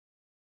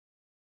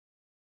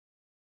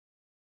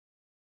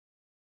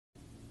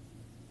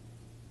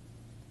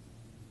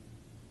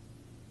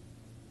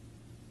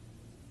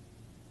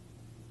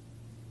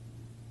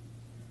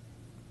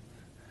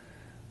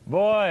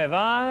Boy, have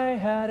I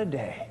had a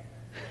day.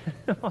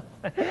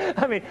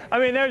 I mean,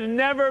 there's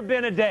never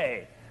been a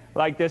day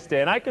like this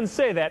day. And I can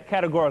say that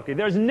categorically.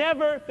 There's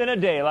never been a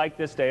day like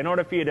this day. In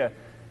order for you to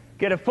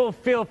get a full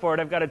feel for it,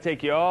 I've got to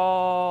take you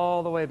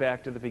all the way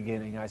back to the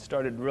beginning. I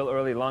started real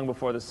early, long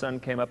before the sun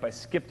came up. I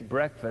skipped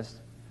breakfast.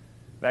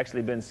 I've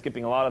actually been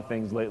skipping a lot of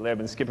things lately. I've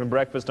been skipping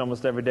breakfast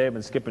almost every day. I've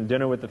been skipping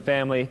dinner with the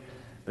family.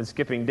 I've been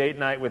skipping date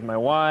night with my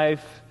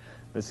wife.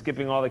 I've been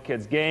skipping all the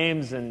kids'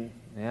 games. And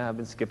yeah, I've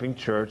been skipping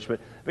church. But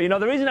you know,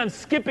 the reason I'm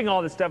skipping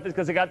all this stuff is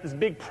because I got this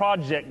big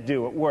project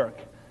due at work.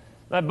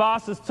 My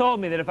boss has told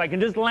me that if I can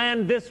just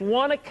land this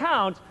one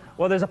account,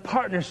 well, there's a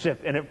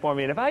partnership in it for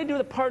me. And if I do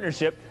the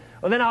partnership,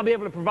 well, then I'll be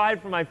able to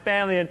provide for my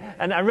family.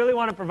 And I really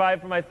want to provide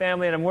for my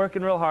family, and I'm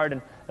working real hard.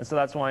 And so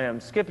that's why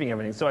I'm skipping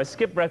everything. So I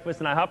skip breakfast,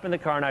 and I hop in the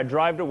car, and I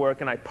drive to work,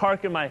 and I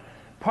park in my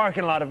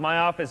parking lot of my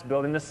office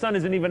building. The sun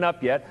isn't even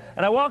up yet.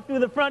 And I walk through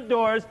the front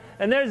doors,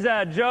 and there's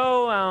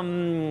Joe,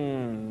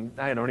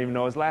 I don't even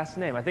know his last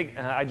name. I think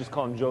I just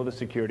call him Joe the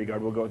security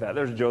guard. We'll go with that.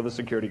 There's Joe the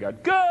security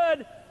guard.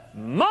 Good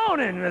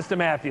morning, Mr.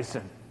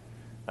 Mathewson.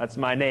 That's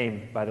my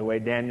name, by the way,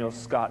 Daniel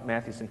Scott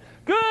Mathewson.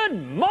 Good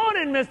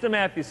morning, Mr.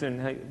 Mathewson.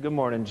 Hey, good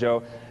morning,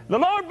 Joe. The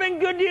Lord been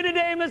good to you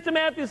today, Mr.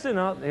 Mathewson?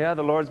 Oh, yeah,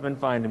 the Lord's been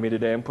fine to me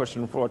today. I'm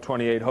pushing floor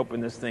 28, hoping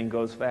this thing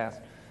goes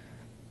fast.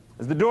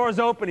 As the doors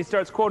open, he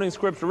starts quoting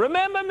scripture.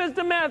 Remember,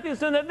 Mr.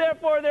 Mathewson, that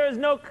therefore there is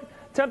no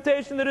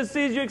temptation that has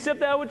seized you except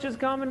that which is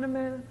common to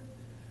man.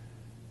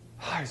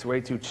 Oh, he's way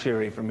too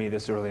cheery for me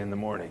this early in the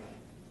morning.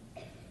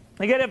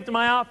 I get up to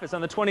my office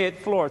on the 28th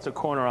floor. It's a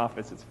corner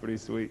office. It's pretty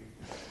sweet.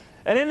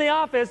 And in the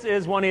office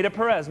is Juanita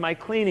Perez, my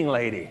cleaning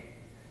lady.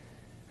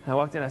 I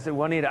walked in. I said,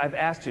 Juanita, I've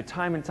asked you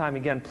time and time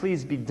again,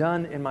 please be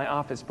done in my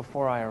office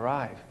before I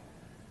arrive.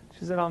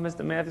 She said, oh,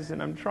 Mr. Mathewson,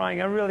 I'm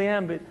trying. I really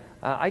am, but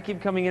I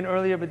keep coming in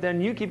earlier, but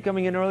then you keep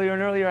coming in earlier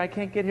and earlier. I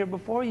can't get here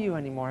before you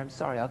anymore. I'm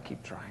sorry. I'll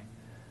keep trying.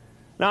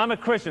 Now, I'm a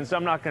Christian, so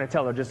I'm not going to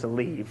tell her just to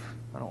leave.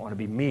 I don't want to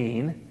be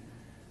mean.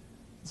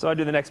 So I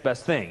do the next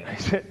best thing.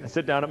 I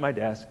sit down at my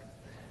desk,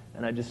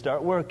 and I just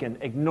start working,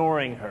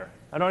 ignoring her.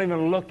 I don't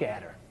even look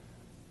at her.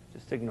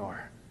 Just ignore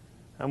her.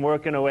 I'm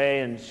working away,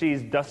 and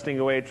she's dusting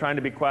away, trying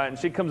to be quiet, and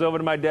she comes over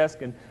to my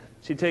desk, and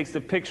she takes the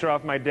picture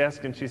off my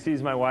desk, and she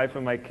sees my wife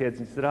and my kids,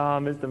 and she said, oh,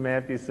 Mr.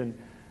 Mathewson,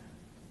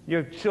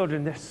 your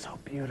children, they're so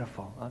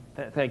beautiful.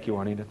 Thank you,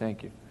 Juanita,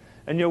 thank you.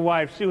 And your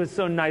wife, she was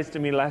so nice to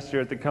me last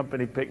year at the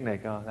company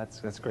picnic. Oh,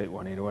 that's great,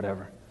 Juanita,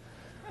 whatever.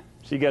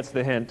 She gets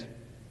the hint,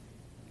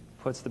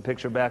 puts the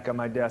picture back on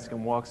my desk,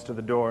 and walks to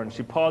the door, and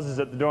she pauses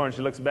at the door, and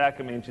she looks back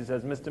at me, and she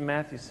says, Mr.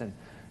 Mathewson,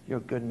 you're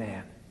a good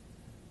man.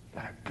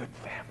 Got a good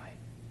family.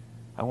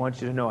 I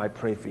want you to know I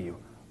pray for you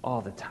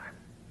all the time.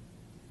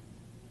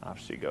 Off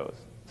she goes.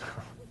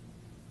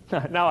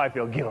 Now I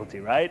feel guilty,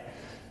 right?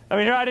 I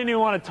mean, here I didn't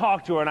even want to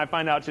talk to her, and I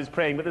find out she's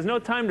praying, but there's no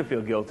time to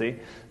feel guilty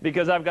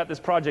because I've got this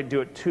project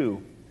due at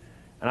 2,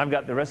 and I've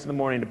got the rest of the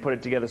morning to put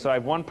it together. So I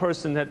have one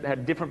person that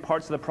had different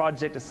parts of the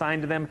project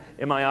assigned to them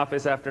in my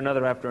office after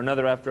another, after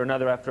another, after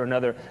another, after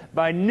another.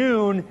 By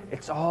noon,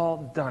 it's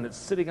all done. It's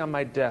sitting on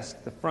my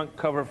desk. The front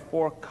cover,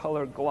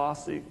 4-color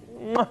glossy.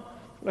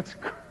 Looks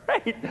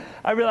great.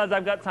 I realize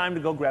I've got time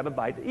to go grab a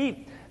bite to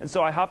eat. And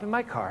so I hop in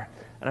my car,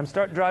 and I'm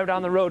starting to drive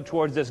down the road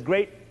towards this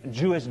great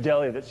Jewish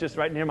deli that's just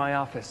right near my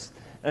office.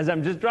 As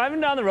I'm just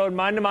driving down the road,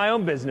 minding my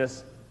own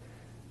business,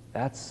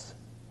 that's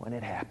when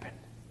it happened.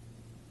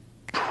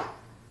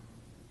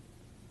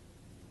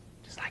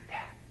 Just like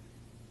that.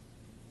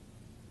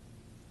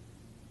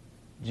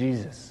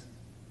 Jesus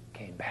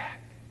came back.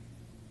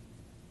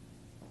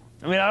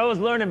 I mean, I always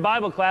learned in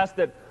Bible class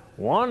that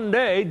one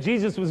day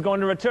Jesus was going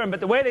to return, but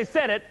the way they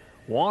said it,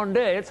 one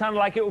day, it sounded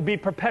like it would be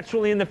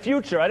perpetually in the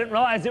future. I didn't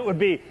realize it would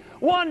be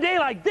one day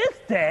like this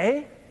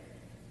day,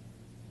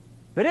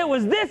 but it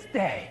was this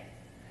day.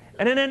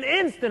 And in an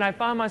instant, I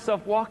found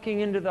myself walking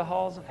into the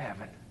halls of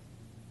heaven.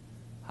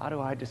 How do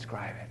I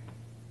describe it?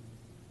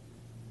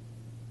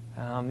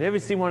 You ever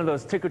see one of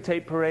those ticker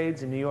tape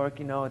parades in New York,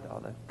 you know, with all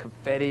the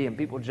confetti and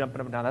people jumping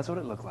up and down? That's what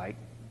it looked like,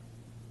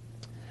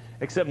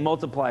 except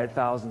multiply it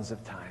thousands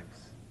of times.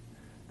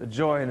 The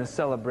joy and the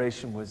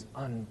celebration was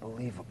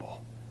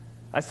unbelievable.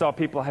 I saw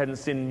people I hadn't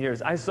seen in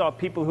years. I saw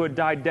people who had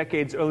died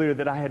decades earlier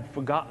that I had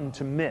forgotten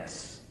to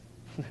miss.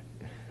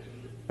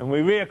 And we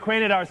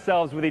reacquainted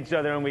ourselves with each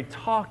other, and we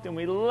talked, and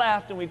we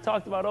laughed, and we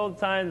talked about old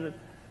times. And,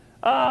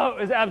 oh, it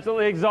was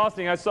absolutely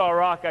exhausting. I saw a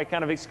rock. I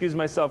kind of excused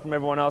myself from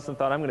everyone else and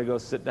thought, I'm going to go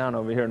sit down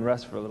over here and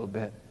rest for a little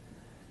bit.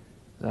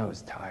 I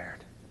was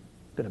tired.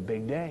 It's been a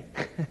big day.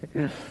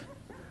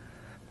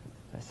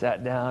 I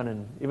sat down,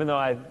 and even though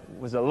I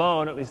was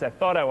alone, at least I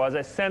thought I was,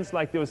 I sensed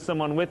like there was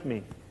someone with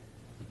me.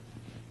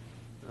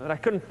 But I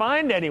couldn't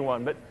find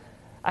anyone, but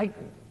I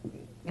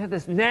had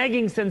this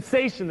nagging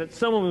sensation that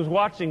someone was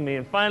watching me,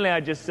 and finally I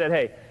just said,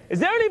 hey, is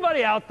there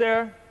anybody out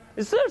there?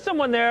 Is there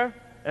someone there?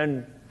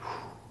 And,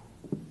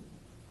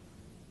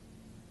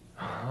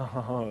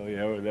 oh,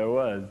 yeah, there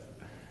was.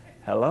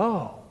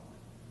 Hello.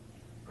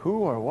 Who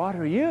or what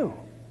are you?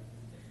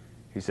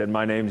 He said,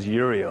 my name's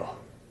Uriel.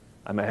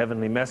 I'm a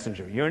heavenly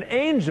messenger. You're an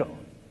angel.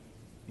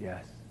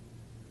 Yes.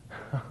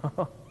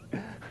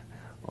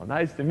 Well,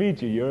 nice to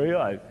meet you,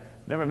 Uriel. I've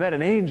never met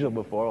an angel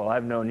before. Well,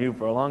 I've known you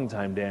for a long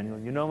time, Daniel.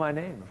 You know my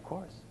name, of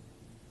course.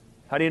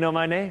 How do you know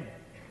my name?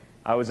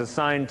 I was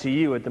assigned to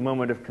you at the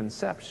moment of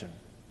conception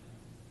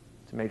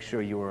to make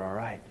sure you were all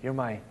right. You're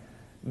my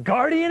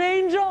guardian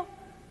angel?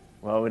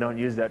 Well, we don't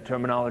use that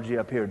terminology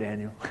up here,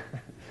 Daniel.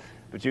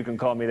 But you can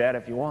call me that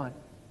if you want.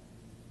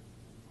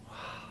 Wow.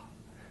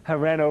 I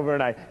ran over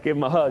and I gave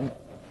him a hug.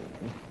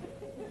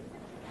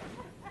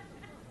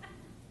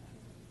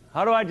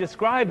 How do I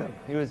describe him?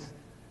 He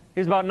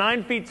was about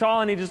 9 feet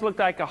tall, and he just looked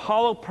like a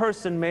hollow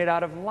person made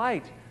out of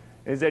light.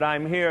 He said,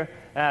 I'm here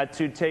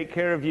to take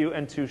care of you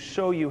and to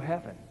show you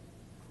heaven.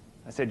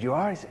 I said, you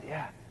are? He said,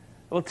 yeah.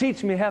 Well,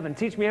 teach me heaven.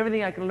 Teach me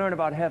everything I can learn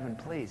about heaven,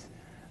 please.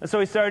 And so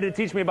he started to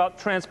teach me about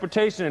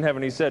transportation in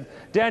heaven. He said,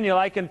 Daniel,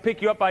 I can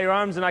pick you up by your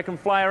arms and I can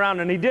fly around.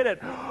 And he did it.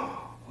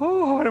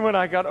 Oh, and when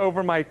I got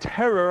over my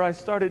terror, I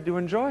started to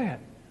enjoy it.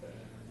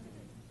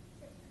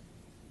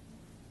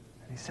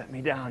 He set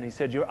me down. He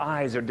said, your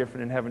eyes are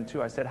different in heaven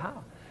too. I said,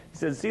 how? He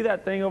said, see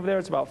that thing over there?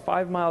 It's about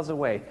 5 miles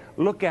away.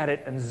 Look at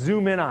it and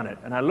zoom in on it.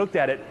 And I looked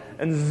at it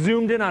and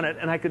zoomed in on it,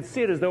 and I could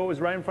see it as though it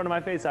was right in front of my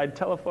face. I had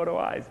telephoto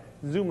eyes,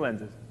 zoom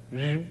lenses.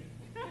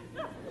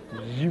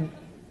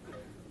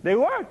 They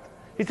worked.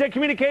 He said,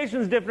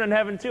 communication's different in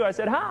heaven too. I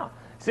said, how?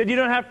 He said, you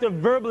don't have to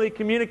verbally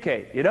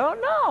communicate. You don't?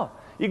 No.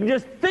 You can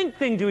just think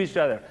things to each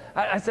other.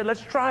 I said,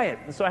 let's try it.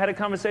 And so I had a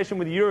conversation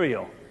with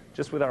Uriel,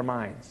 just with our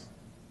minds.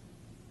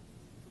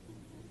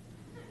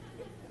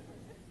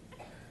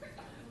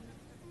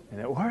 And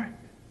it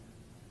worked.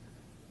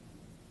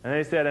 And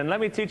they said, and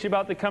let me teach you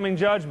about the coming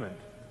judgment.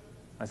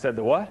 I said,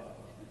 the what?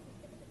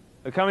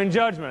 The coming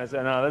judgment. I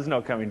said, no, there's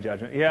no coming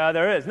judgment. Yeah,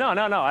 there is. No,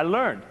 I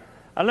learned.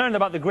 I learned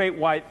about the great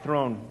white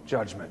throne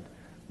judgment.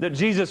 That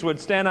Jesus would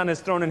stand on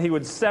his throne and he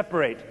would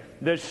separate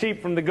the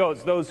sheep from the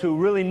goats, those who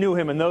really knew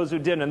him and those who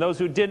didn't. And those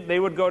who didn't,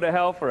 they would go to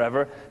hell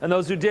forever. And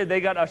those who did,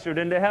 they got ushered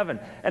into heaven.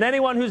 And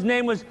anyone whose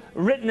name was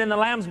written in the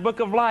Lamb's Book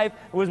of Life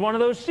was one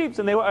of those sheep,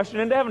 and they were ushered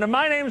into heaven. And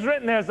my name's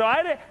written there, so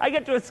I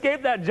get to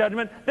escape that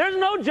judgment. There's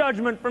no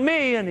judgment for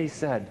me. And he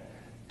said,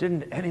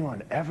 didn't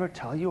anyone ever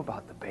tell you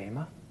about the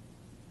Bema?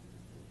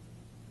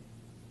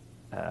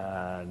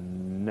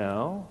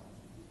 No.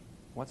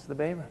 What's the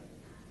Bema?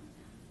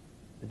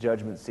 The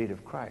judgment seat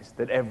of Christ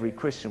that every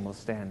Christian will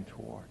stand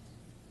towards.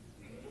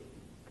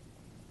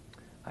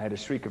 I had a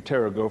shriek of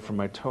terror go from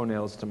my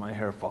toenails to my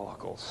hair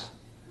follicles.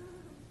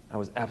 I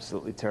was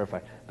absolutely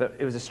terrified. But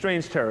it was a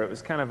strange terror. It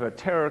was kind of a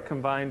terror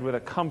combined with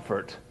a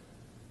comfort.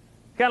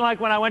 Kind of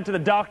like when I went to the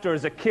doctor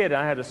as a kid, and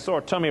I had a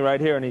sore tummy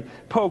right here, and he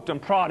poked and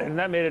prodded, and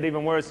that made it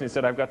even worse. And he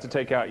said, I've got to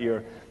take out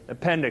your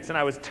appendix. And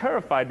I was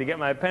terrified to get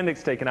my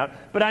appendix taken out,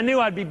 but I knew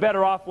I'd be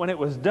better off when it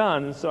was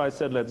done, so I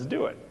said, let's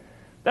do it.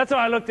 That's how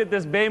I looked at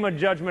this Bema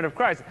judgment of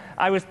Christ.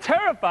 I was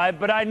terrified,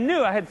 but I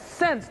knew, I had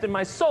sensed in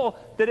my soul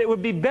that it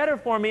would be better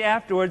for me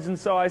afterwards, and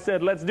so I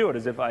said, let's do it,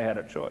 as if I had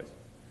a choice.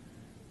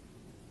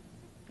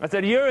 I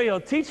said, Uriel,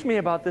 teach me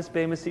about this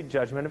Bema seat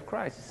judgment of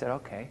Christ. He said,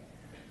 okay.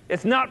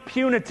 It's not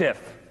punitive.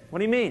 What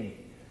do you mean?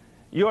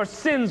 Your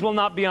sins will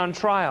not be on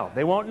trial.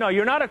 They won't know.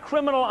 You're not a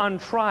criminal on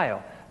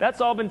trial.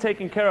 That's all been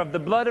taken care of. The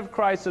blood of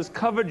Christ has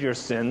covered your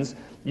sins.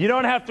 You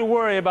don't have to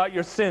worry about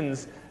your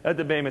sins at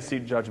the Bema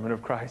seat judgment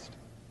of Christ.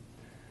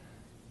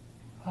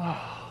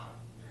 Oh,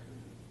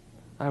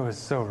 I was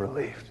so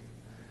relieved.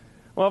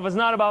 Well, if it's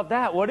not about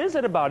that, what is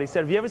it about? He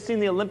said, have you ever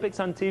seen the Olympics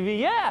on TV?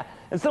 Yeah.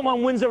 And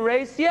someone wins a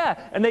race?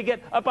 Yeah. And they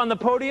get up on the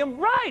podium?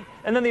 Right.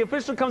 And then the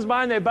official comes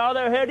by and they bow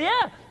their head?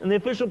 Yeah. And the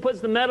official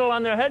puts the medal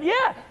on their head?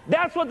 Yeah.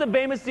 That's what the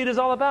Bema seat is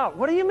all about.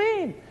 What do you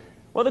mean?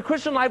 Well, the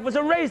Christian life was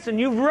a race, and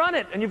you've run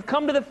it, and you've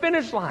come to the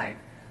finish line.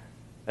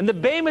 And the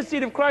Bema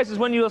seat of Christ is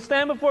when you will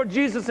stand before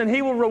Jesus, and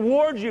he will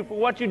reward you for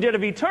what you did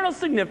of eternal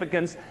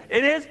significance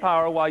in his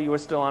power while you were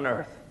still on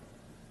earth.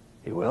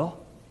 He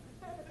will?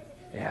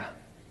 Yeah.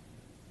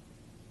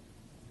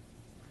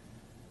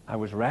 I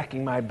was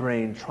racking my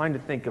brain trying to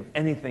think of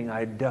anything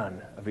I'd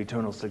done of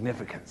eternal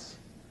significance.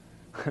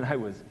 And I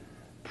was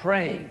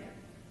praying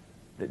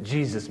that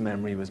Jesus'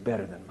 memory was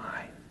better than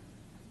mine.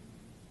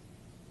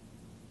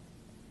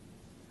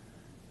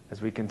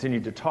 As we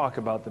continued to talk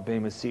about the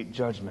Bema seat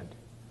judgment,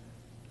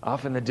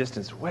 off in the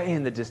distance, way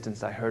in the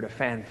distance, I heard a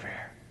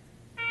fanfare.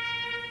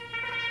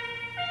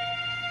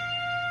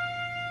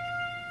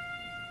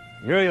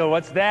 Uriel,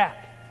 what's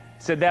that?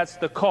 He said, that's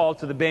the call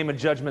to the Bema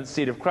judgment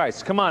seat of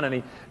Christ. Come on. And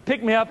he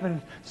picked me up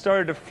and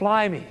started to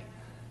fly me.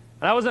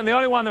 And I wasn't the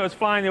only one that was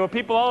flying. There were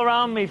people all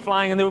around me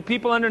flying, and there were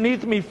people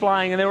underneath me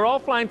flying, and they were all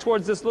flying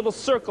towards this little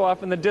circle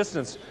off in the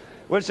distance,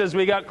 which as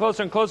we got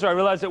closer and closer, I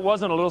realized it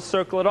wasn't a little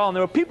circle at all. And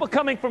there were people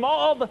coming from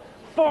all the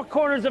four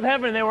corners of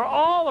heaven, and they were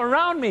all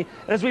around me.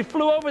 And as we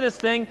flew over this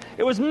thing,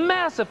 it was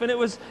massive, and it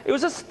was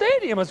a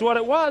stadium is what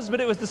it was, but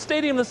it was the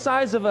stadium the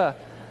size of a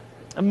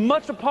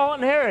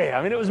metropolitan area.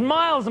 I mean, it was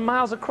miles and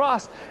miles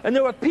across, and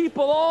there were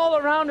people all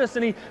around us,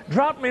 and he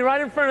dropped me right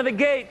in front of the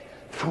gate.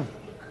 And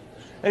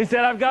he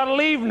said, I've got to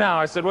leave now.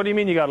 I said, what do you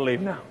mean you got to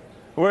leave now?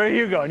 Where are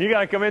you going? You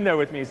got to come in there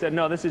with me. He said,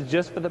 no, this is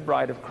just for the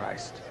bride of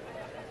Christ.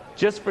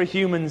 Just for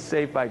humans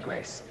saved by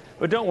grace.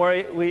 But don't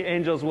worry, we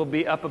angels will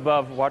be up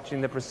above watching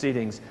the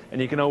proceedings,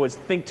 and you can always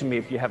think to me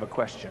if you have a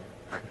question.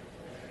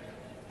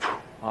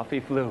 Off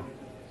he flew.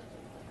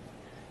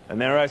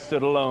 And there I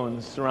stood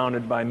alone,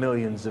 surrounded by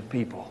millions of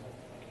people.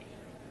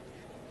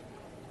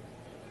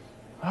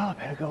 Well, I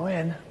better go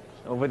in.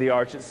 Over the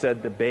arch it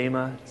said, the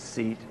Bema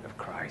seat of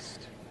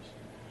Christ.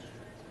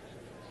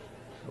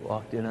 I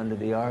walked in under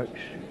the arch.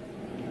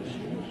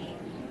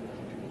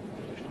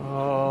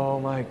 Oh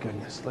my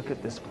goodness, look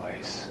at this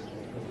place.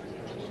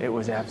 It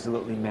was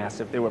absolutely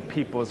massive. There were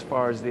people as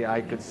far as the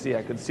eye could see.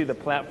 I could see the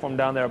platform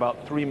down there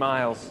about 3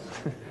 miles.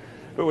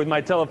 But with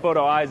my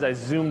telephoto eyes, I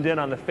zoomed in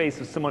on the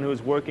face of someone who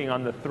was working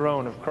on the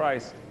throne of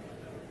Christ.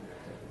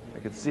 I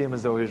could see him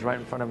as though he was right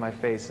in front of my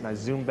face, and I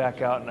zoomed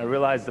back out, and I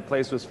realized the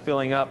place was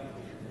filling up.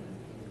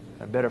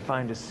 I better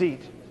find a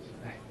seat.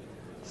 I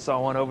saw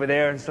one over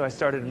there, and so I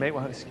started to make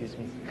one. Excuse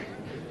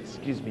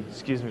me,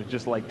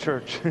 just like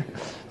church.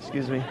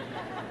 Excuse me.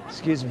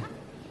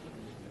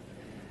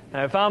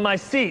 And I found my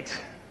seat.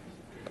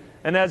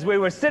 And as we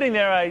were sitting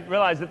there, I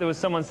realized that there was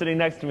someone sitting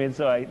next to me, and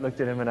so I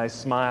looked at him and I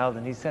smiled,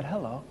 and he said,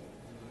 hello.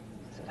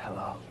 I said,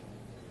 hello.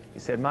 He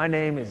said, my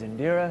name is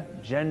Indira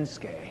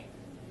Jenske.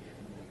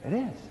 It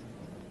is.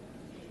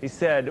 He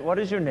said, what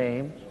is your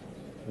name?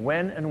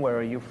 When and where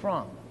are you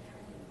from?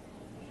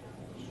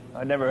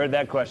 I'd never heard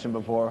that question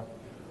before.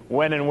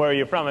 When and where are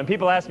you from? And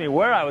people ask me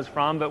where I was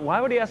from, but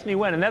why would he ask me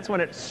when? And that's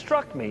when it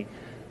struck me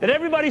that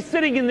everybody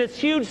sitting in this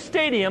huge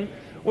stadium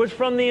was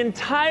from the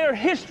entire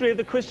history of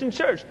the Christian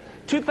church.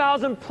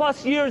 2,000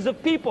 plus years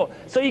of people.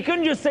 So you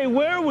couldn't just say,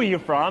 where were you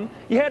from?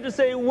 You had to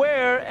say,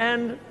 where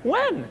and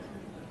when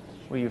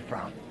were you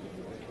from?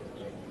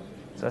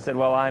 So I said,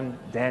 well, I'm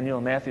Daniel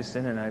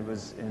Mathewson, and I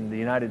was in the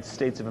United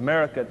States of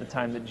America at the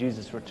time that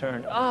Jesus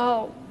returned.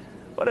 Oh,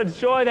 what a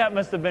joy that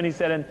must have been, he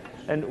said,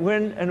 and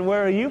when and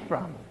where are you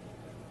from?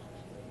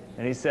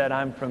 And he said,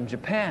 I'm from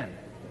Japan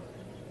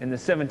in the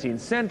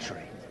 17th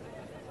century.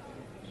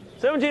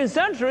 17th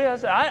century? I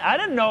said, I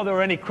didn't know there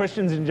were any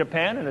Christians in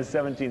Japan in the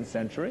 17th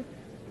century.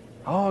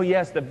 Oh,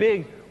 yes, the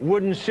big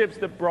wooden ships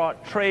that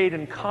brought trade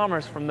and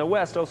commerce from the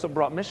West also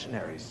brought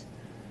missionaries.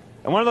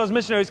 And one of those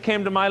missionaries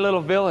came to my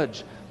little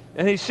village,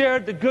 and he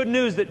shared the good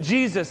news that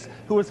Jesus,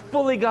 who was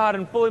fully God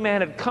and fully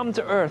man, had come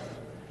to earth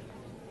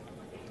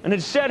and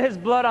had shed his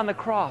blood on the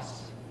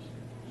cross.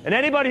 And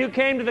anybody who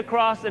came to the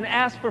cross and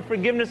asked for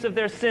forgiveness of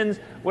their sins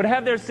would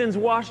have their sins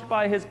washed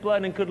by his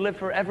blood and could live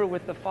forever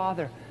with the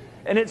Father.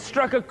 And it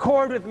struck a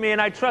chord with me,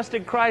 and I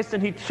trusted Christ,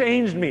 and he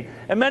changed me.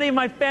 And many of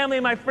my family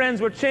and my friends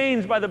were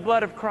changed by the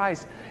blood of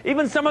Christ.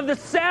 Even some of the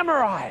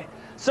samurai,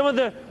 some of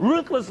the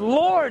ruthless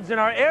lords in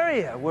our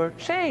area were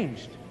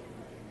changed.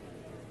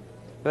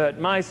 But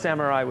my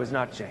samurai was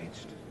not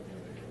changed.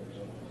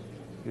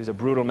 He was a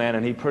brutal man,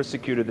 and he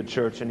persecuted the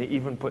church, and he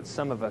even put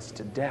some of us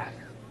to death.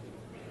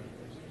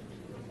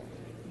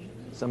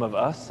 Some of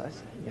us? I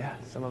said, yeah,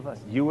 some of us.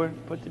 You were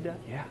put to death?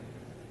 Yeah.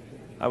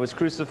 I was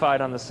crucified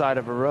on the side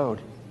of a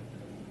road.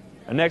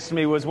 And next to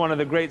me was one of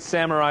the great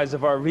samurais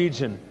of our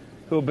region,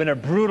 who had been a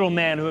brutal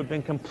man who had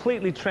been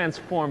completely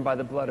transformed by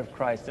the blood of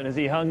Christ. And as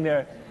he hung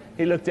there,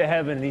 he looked to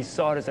heaven and he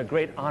saw it as a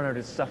great honor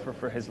to suffer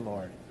for his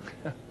Lord.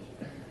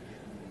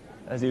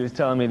 As he was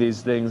telling me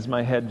these things,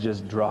 my head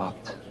just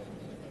dropped.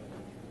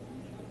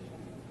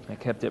 I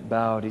kept it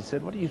bowed. He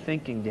said, what are you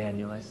thinking,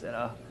 Daniel? I said,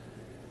 oh,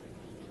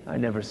 I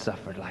never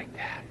suffered like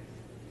that.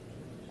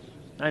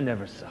 I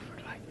never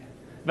suffered like that.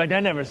 In fact, I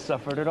never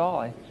suffered at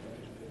all. I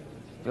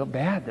feel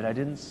bad that I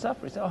didn't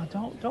suffer. He said,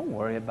 oh, don't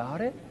worry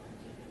about it.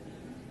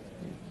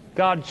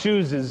 God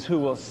chooses who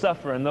will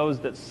suffer, and those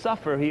that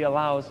suffer, he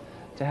allows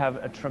to have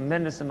a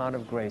tremendous amount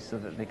of grace so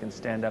that they can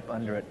stand up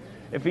under it.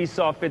 If he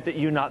saw fit that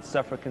you not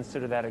suffer,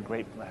 consider that a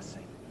great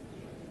blessing.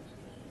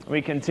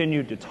 We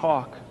continued to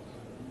talk.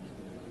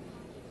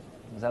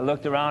 As I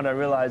looked around, I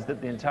realized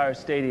that the entire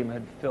stadium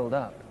had filled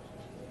up.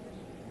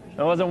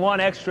 There wasn't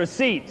one extra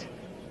seat.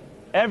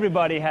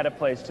 Everybody had a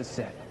place to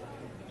sit.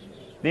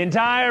 The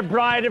entire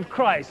bride of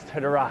Christ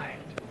had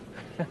arrived.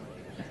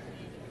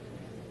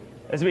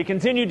 As we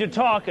continued to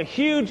talk, a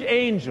huge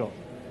angel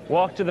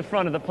walked to the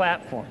front of the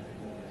platform.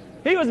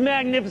 He was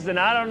magnificent.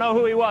 I don't know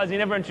who he was. He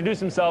never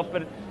introduced himself,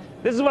 but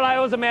this is what I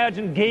always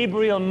imagined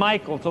Gabriel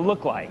Michael to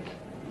look like.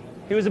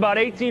 He was about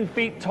 18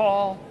 feet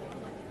tall.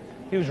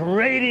 He was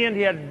radiant.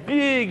 He had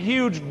big,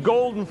 huge,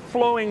 golden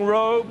flowing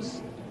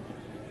robes.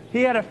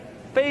 He had a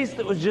face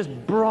that was just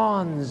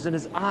bronze, and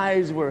his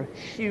eyes were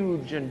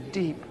huge and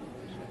deep.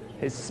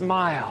 His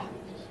smile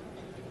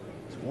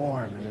was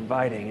warm and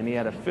inviting, and he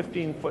had a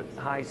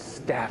 15-foot-high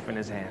staff in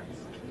his hands.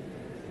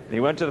 And he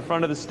went to the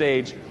front of the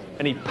stage,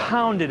 and he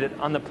pounded it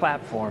on the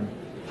platform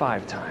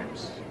 5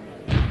 times.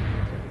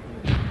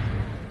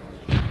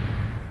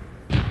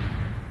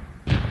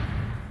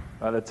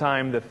 By the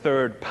time the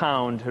 3rd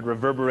pound had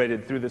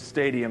reverberated through the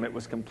stadium, it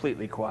was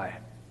completely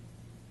quiet.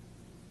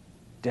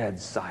 Dead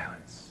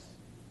silence.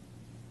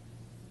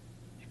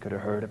 You could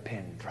have heard a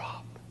pin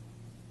drop.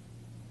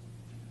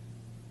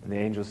 And the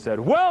angel said,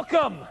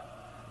 welcome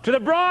to the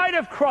bride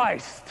of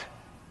Christ.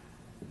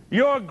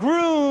 Your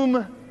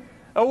groom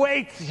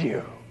awaits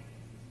you.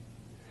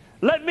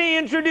 Let me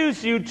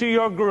introduce you to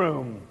your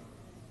groom,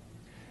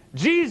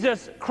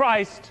 Jesus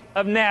Christ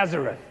of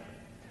Nazareth,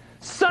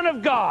 Son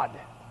of God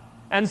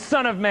and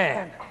Son of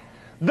Man,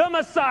 the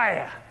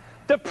Messiah,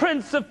 the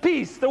Prince of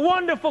Peace, the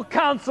Wonderful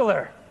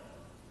Counselor,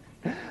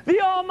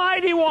 the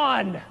Almighty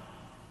One,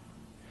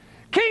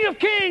 King of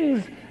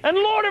Kings and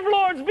Lord of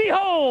Lords.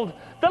 Behold,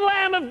 the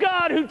Lamb of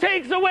God who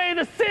takes away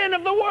the sin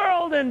of the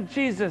world. And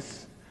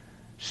Jesus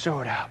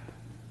showed up.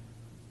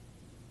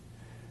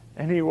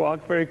 And he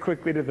walked very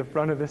quickly to the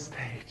front of the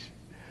stage.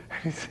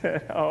 And he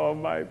said, oh,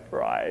 my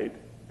bride.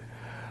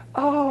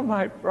 Oh,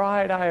 my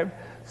bride, I have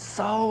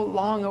so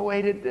long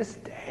awaited this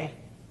day.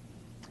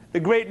 The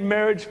great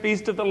marriage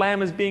feast of the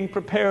Lamb is being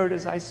prepared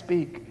as I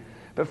speak.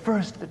 But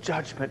first, the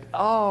judgment.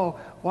 Oh,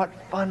 what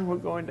fun we're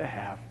going to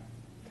have.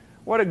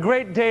 What a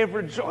great day of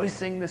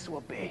rejoicing this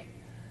will be.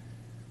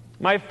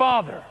 My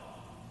Father,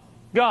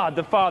 God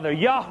the Father,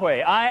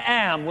 Yahweh, I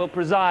am, will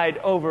preside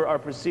over our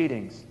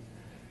proceedings.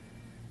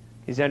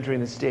 He's entering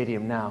the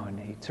stadium now, and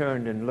he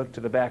turned and looked to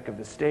the back of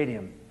the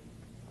stadium.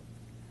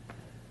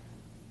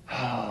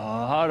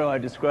 How do I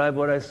describe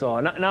what I saw?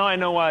 Now I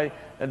know why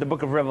the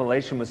book of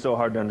Revelation was so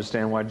hard to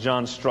understand, why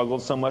John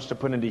struggled so much to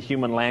put into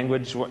human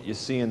language what you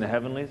see in the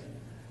heavenlies.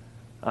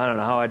 I don't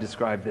know how I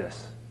describe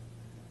this.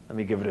 Let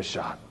me give it a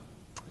shot.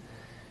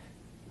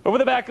 Over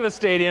the back of the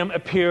stadium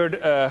appeared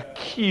a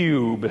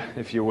cube,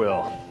 if you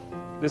will.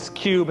 This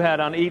cube had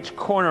on each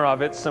corner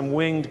of it some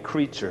winged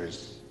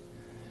creatures.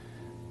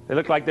 They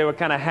looked like they were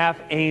kind of half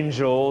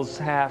angels,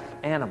 half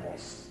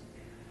animals.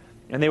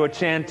 And they were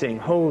chanting,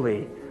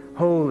 holy,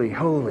 holy,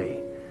 holy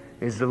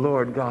is the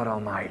Lord God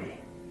Almighty.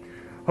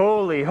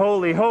 Holy,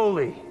 holy,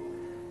 holy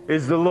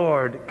is the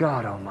Lord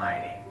God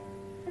Almighty.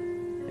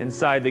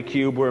 Inside the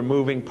cube were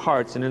moving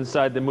parts, and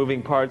inside the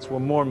moving parts were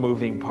more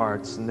moving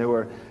parts. And there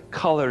were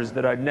colors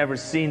that I'd never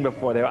seen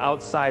before. They were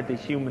outside the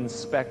human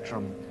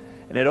spectrum.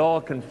 And it all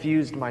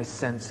confused my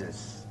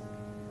senses.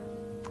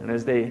 And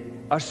as they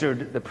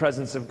ushered the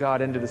presence of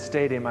God into the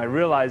stadium, I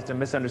realized a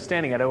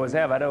misunderstanding I'd always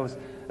have. I'd always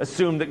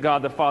assumed that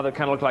God the Father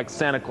kind of looked like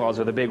Santa Claus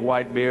with a big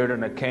white beard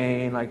and a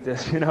cane like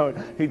this. You know,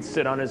 he'd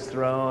sit on his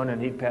throne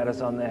and he'd pat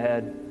us on the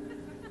head.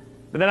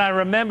 But then I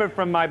remembered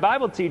from my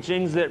Bible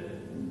teachings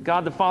that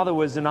God the Father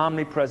was an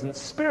omnipresent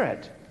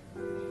spirit.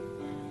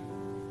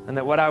 And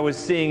that what I was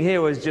seeing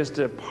here was just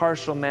a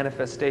partial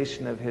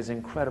manifestation of his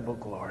incredible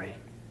glory,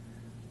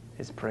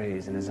 his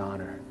praise and his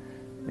honor.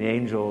 The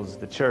angels,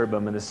 the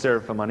cherubim, and the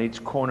seraphim on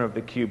each corner of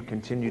the cube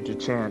continued to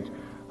chant,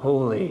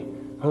 holy,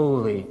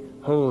 holy,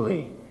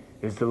 holy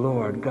is the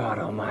Lord God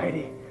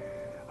Almighty.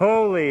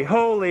 Holy,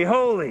 holy,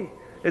 holy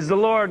is the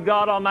Lord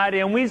God Almighty.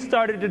 And we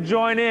started to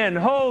join in.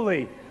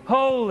 Holy,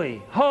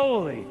 holy,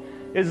 holy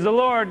is the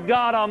Lord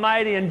God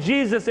Almighty. And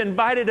Jesus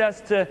invited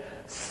us to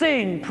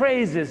sing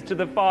praises to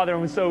the Father.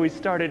 And so we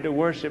started to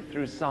worship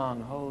through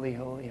song. Holy,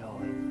 holy,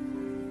 holy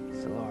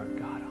is the Lord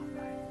God Almighty.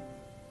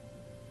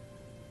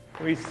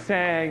 We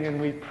sang and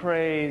we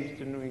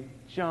praised and we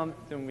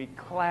jumped and we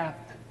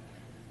clapped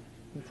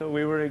until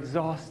we were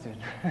exhausted.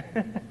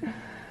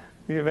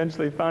 We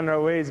eventually found our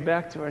ways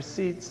back to our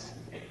seats.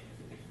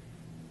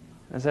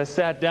 As I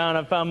sat down,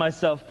 I found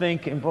myself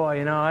thinking, boy,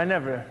 you know, I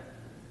never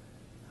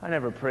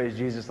praised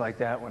Jesus like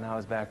that when I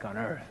was back on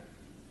earth.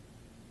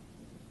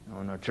 You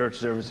know, in our church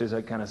services,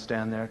 I'd kind of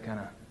stand there, kind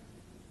of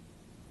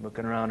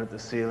looking around at the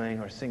ceiling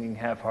or singing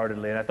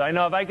half-heartedly. And I thought, you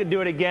know, if I could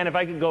do it again, if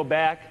I could go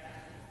back,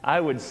 I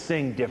would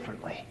sing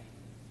differently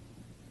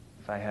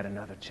if I had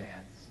another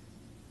chance.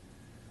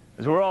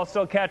 As we're all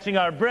still catching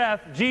our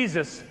breath,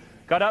 Jesus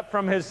got up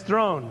from his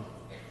throne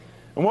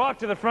and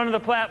walked to the front of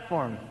the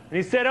platform. And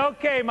he said,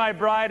 okay, my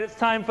bride, it's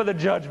time for the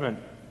judgment.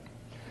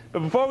 But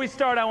before we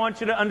start, I want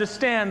you to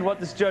understand what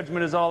this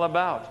judgment is all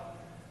about.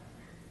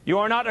 You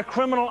are not a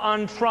criminal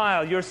on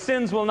trial. Your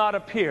sins will not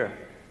appear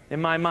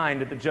in my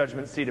mind at the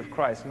judgment seat of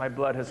Christ. My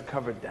blood has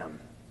covered them.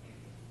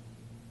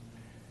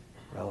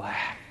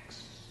 Relax.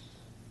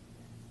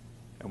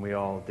 And we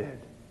all did.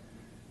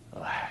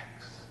 Relax.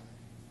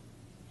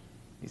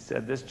 He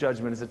said, this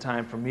judgment is a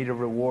time for me to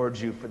reward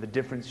you for the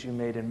difference you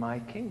made in my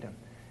kingdom,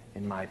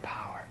 in my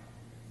power.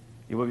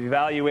 You will be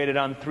evaluated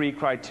on 3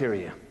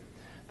 criteria.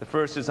 The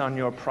first is on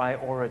your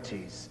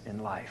priorities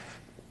in life.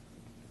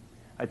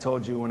 I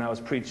told you when I was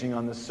preaching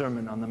on the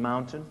Sermon on the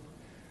Mountain,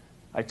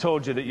 I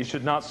told you that you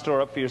should not store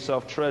up for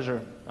yourself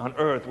treasure on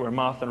earth where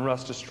moth and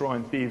rust destroy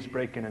and thieves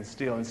break in and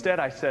steal. Instead,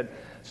 I said,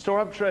 store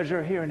up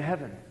treasure here in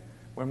heaven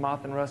where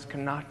moth and rust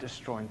cannot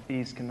destroy and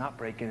thieves cannot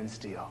break in and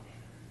steal.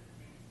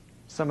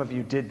 Some of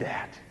you did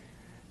that.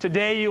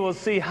 Today you will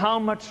see how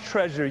much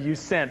treasure you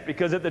sent,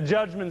 because at the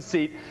judgment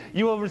seat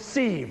you will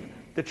receive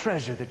the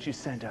treasure that you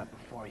sent up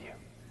before you.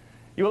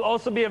 You will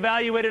also be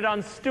evaluated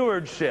on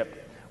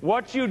stewardship,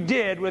 what you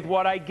did with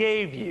what I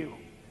gave you.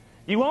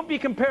 You won't be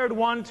compared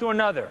one to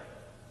another,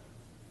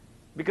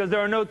 because there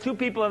are no 2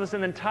 people in this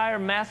entire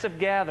massive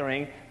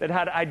gathering that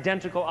had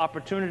identical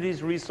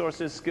opportunities,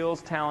 resources,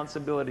 skills, talents,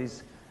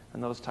 abilities,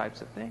 and those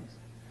types of things.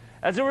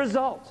 As a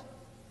result,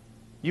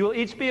 you will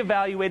each be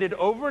evaluated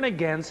over and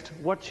against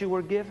what you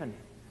were given.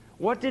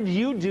 What did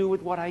you do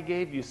with what I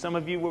gave you? Some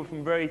of you were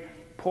from very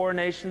poor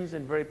nations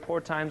and very poor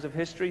times of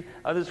history.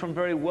 Others from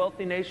very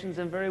wealthy nations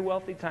and very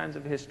wealthy times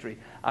of history.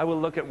 I will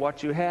look at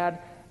what you had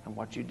and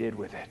what you did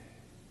with it.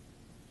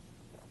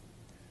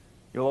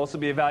 You'll also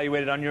be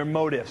evaluated on your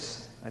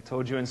motives. I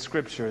told you in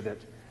Scripture that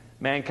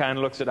mankind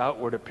looks at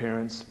outward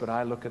appearance, but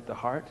I look at the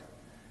heart.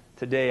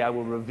 Today I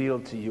will reveal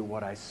to you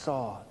what I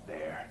saw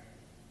there.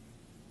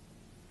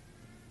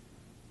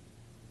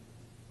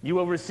 You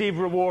will receive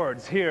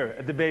rewards here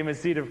at the Bema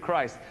seat of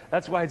Christ.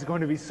 That's why it's going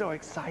to be so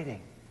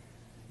exciting.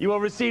 You will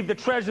receive the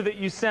treasure that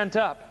you sent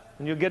up,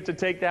 and you'll get to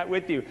take that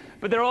with you.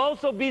 But there will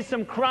also be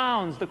some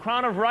crowns. The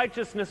crown of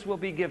righteousness will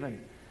be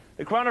given.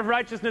 The crown of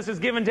righteousness is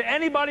given to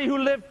anybody who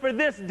lived for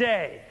this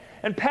day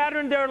and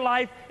patterned their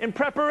life in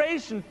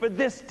preparation for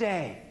this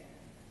day.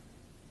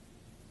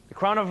 The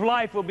crown of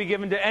life will be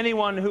given to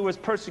anyone who was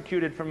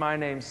persecuted for my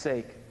name's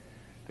sake.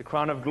 The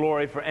crown of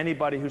glory for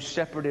anybody who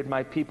shepherded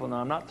my people. Now,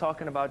 I'm not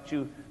talking about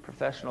you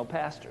professional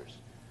pastors.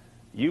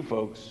 You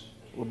folks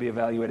will be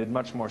evaluated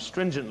much more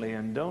stringently,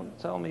 and don't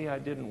tell me I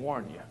didn't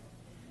warn you.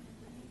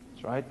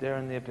 It's right there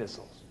in the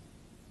epistles.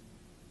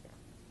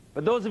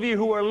 But those of you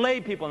who are lay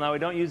people, now we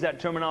don't use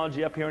that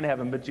terminology up here in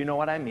heaven, but you know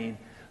what I mean.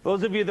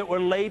 Those of you that were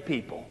lay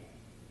people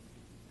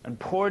and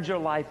poured your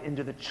life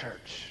into the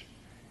church,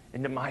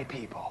 into my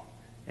people,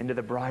 into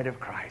the bride of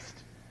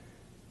Christ,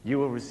 you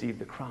will receive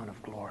the crown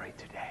of glory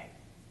today.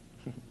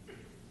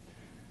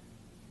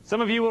 Some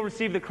of you will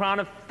receive the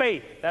crown of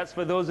faith. That's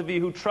for those of you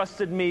who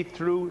trusted me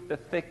through the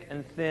thick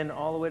and thin,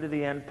 all the way to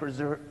the end,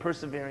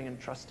 persevering and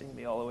trusting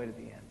me all the way to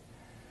the end.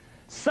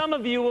 Some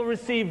of you will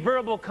receive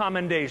verbal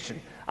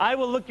commendation. I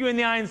will look you in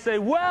the eye and say,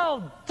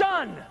 "Well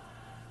done,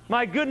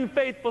 my good and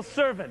faithful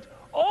servant."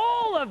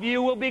 All of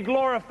you will be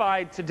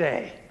glorified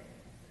today.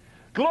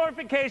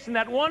 Glorification,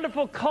 that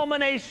wonderful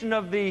culmination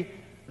of the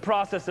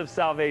process of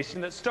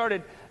salvation that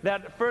started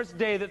that first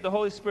day that the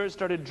Holy Spirit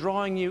started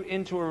drawing you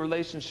into a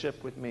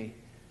relationship with me.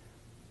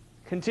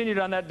 Continued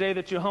on that day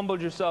that you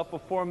humbled yourself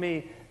before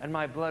me and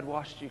my blood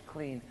washed you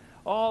clean.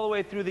 All the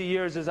way through the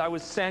years as I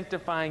was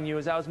sanctifying you,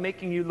 as I was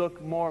making you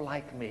look more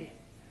like me.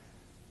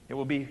 It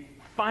will be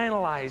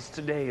finalized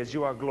today as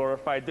you are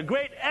glorified. The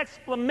great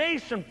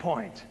exclamation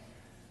point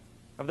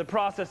of the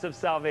process of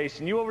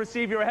salvation. You will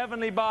receive your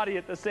heavenly body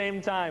at the same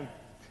time.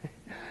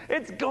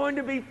 It's going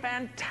to be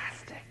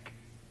fantastic.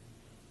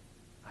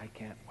 I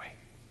can't wait.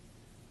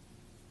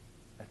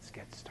 Let's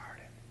get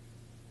started.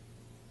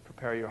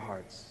 Prepare your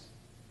hearts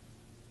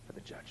for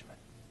the judgment.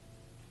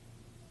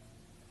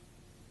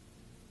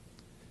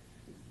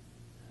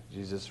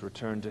 Jesus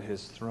returned to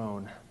his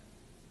throne.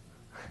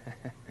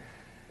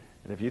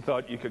 And if you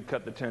thought you could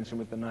cut the tension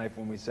with the knife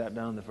when we sat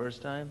down the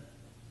first time,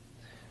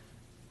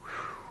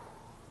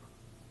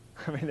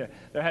 I mean,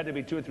 there had to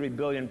be 2 or 3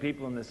 billion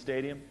people in this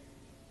stadium.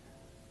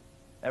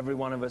 Every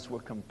one of us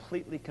were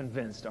completely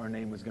convinced our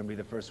name was going to be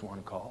the first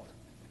one called.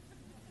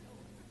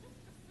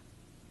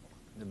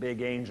 The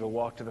big angel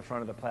walked to the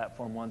front of the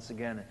platform once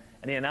again,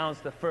 and he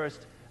announced the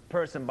first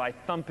person by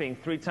thumping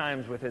 3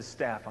 times with his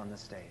staff on the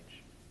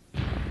stage.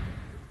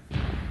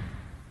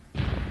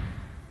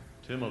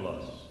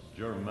 Timulus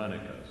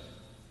Germanicus.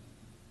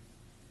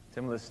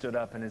 Timulus stood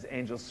up, and his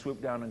angel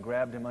swooped down and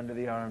grabbed him under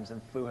the arms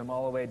and flew him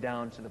all the way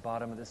down to the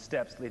bottom of the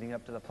steps leading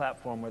up to the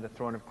platform where the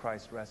throne of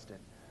Christ rested.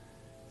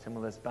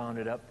 Timulus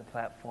bounded up the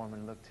platform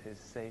and looked his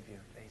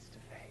Savior face to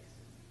face.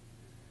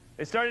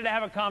 They started to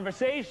have a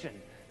conversation.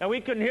 Now,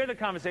 we couldn't hear the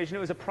conversation. It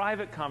was a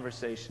private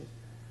conversation.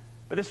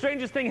 But the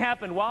strangest thing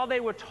happened. While they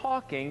were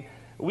talking,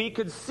 we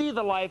could see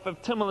the life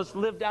of Timulus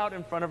lived out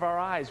in front of our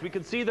eyes. We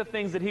could see the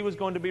things that he was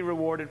going to be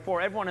rewarded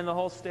for, everyone in the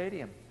whole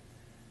stadium.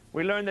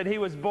 We learned that he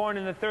was born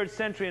in the 3rd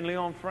century in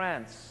Lyon,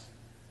 France,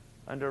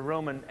 under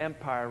Roman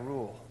Empire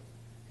rule.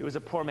 He was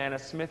a poor man, a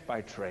smith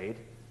by trade.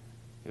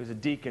 He was a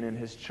deacon in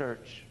his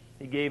church.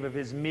 He gave of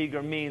his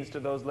meager means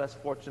to those less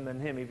fortunate than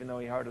him, even though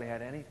he hardly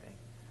had anything.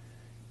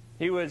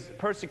 He was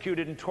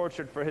persecuted and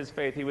tortured for his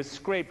faith. He was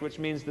scraped, which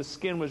means the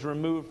skin was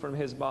removed from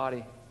his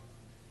body.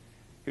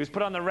 He was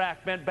put on the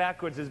rack, bent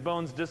backwards, his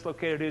bones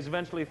dislocated. He was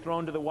eventually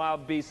thrown to the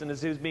wild beasts, and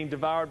as he was being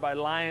devoured by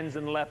lions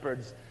and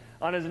leopards,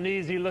 on his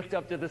knees he looked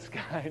up to the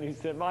sky and he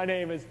said, "My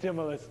name is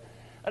Timulus,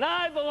 and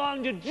I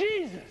belong to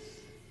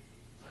Jesus."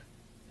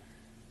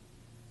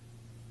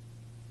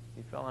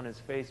 He fell on his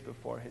face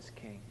before his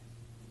king.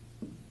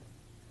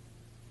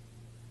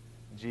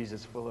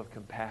 Jesus, full of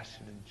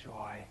compassion and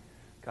joy,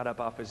 got up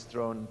off his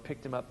throne and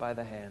picked him up by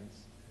the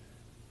hands,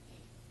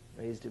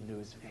 raised him to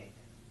his feet,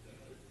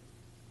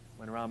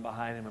 went around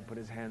behind him and put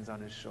his hands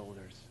on his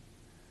shoulders,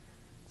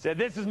 said,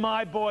 "This is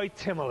my boy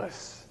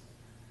Timulus.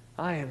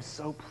 I am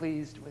so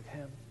pleased with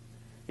him."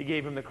 He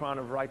gave him the crown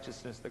of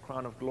righteousness, the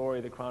crown of glory,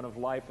 the crown of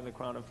life, and the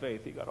crown of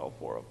faith. He got all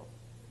 4 of them.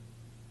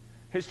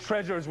 His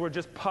treasures were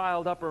just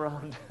piled up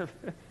around him.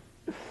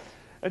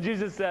 And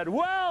Jesus said,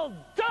 "Well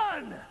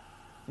done,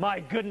 my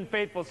good and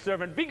faithful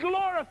servant. Be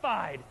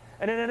glorified."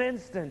 And in an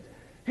instant,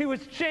 he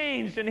was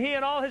changed, and he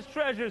and all his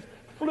treasures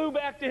flew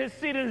back to his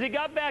seat. And as he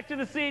got back to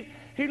the seat,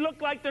 he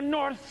looked like the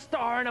North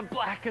Star in a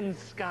blackened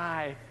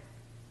sky.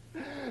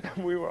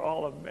 And we were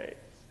all amazed.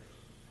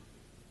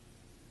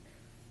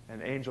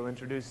 An angel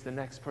introduced the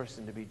next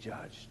person to be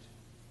judged.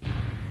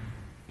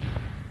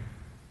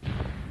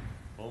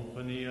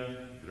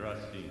 Pomponia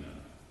Gracina.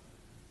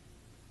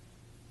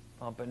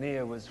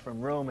 Pomponia was from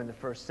Rome in the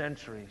first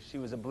century. She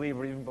was a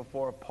believer even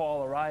before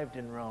Paul arrived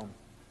in Rome.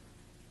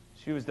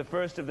 She was the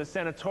first of the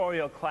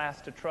senatorial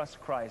class to trust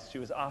Christ. She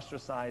was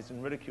ostracized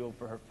and ridiculed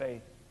for her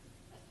faith.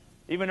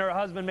 Even her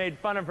husband made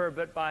fun of her,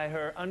 but by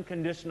her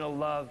unconditional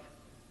love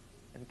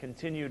and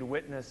continued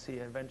witness, he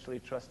eventually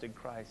trusted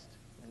Christ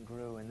and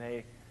grew. And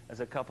they, as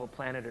a couple,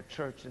 planted a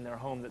church in their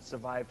home that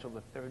survived till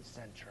the 3rd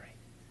century.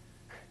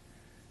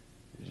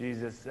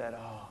 Jesus said,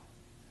 "Oh,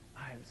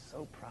 I am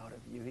so proud of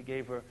you." He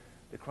gave her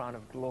the crown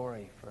of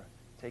glory for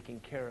taking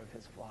care of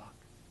his flock.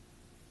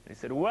 And he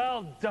said,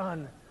 "Well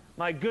done,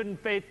 my good and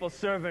faithful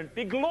servant.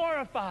 Be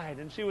glorified."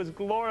 And she was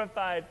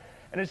glorified.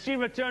 And as she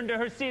returned to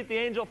her seat, the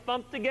angel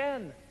thumped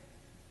again.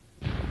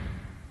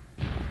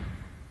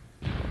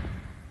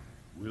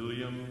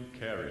 William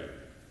Carey.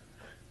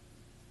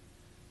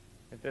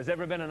 If there's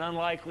ever been an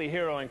unlikely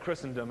hero in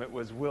Christendom, it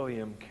was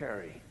William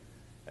Carey,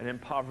 an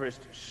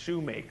impoverished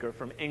shoemaker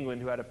from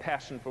England who had a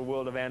passion for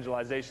world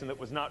evangelization that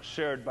was not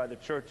shared by the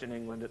church in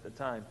England at the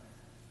time.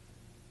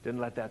 Didn't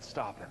let that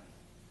stop him.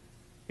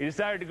 He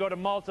decided to go to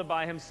Malta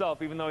by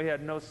himself, even though he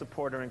had no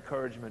support or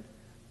encouragement.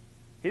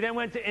 He then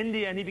went to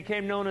India, and he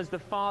became known as the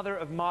father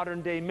of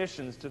modern-day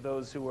missions to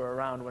those who were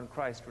around when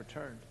Christ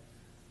returned.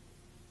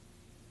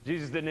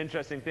 Jesus did an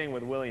interesting thing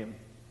with William.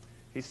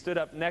 He stood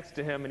up next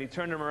to him, and he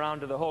turned him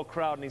around to the whole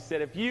crowd, and he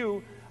said, "If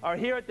you are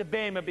here at the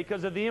Bema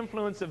because of the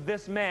influence of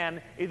this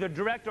man, either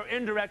direct or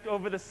indirect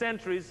over the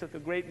centuries of the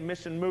great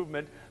mission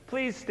movement,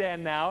 please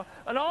stand now."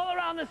 And all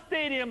around the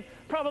stadium,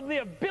 probably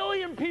 1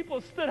 billion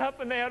people stood up,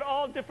 and they had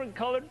all different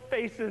colored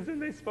faces,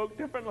 and they spoke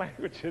different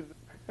languages.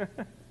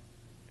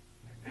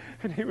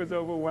 And he was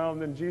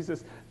overwhelmed, and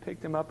Jesus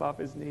picked him up off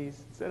his knees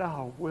and said,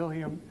 "Oh,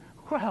 William,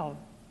 well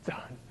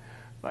done,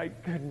 my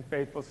good and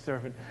faithful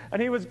servant."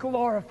 And he was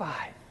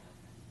glorified.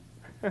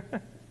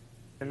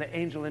 And the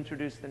angel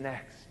introduced the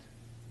next.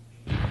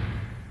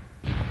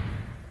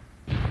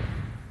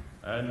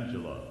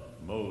 Angela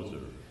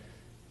Moser.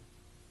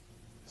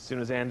 As soon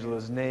as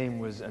Angela's name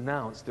was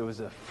announced, there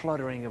was a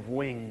fluttering of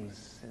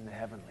wings in the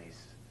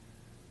heavenlies.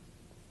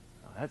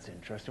 Oh, that's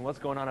interesting. What's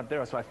going on up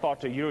there? So I thought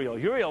to Uriel,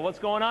 "Uriel, what's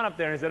going on up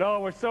there?" And he said,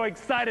 "Oh, we're so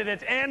excited.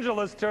 It's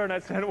Angela's turn." I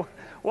said,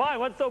 "Why?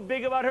 What's so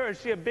big about her? Is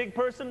she a big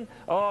person?"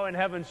 "Oh, in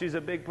heaven, she's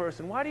a big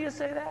person." "Why do you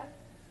say that?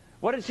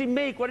 What did she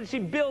make? What did she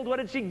build? What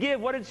did she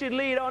give? What did she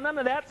lead?" "Oh, none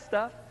of that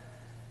stuff.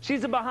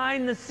 She's a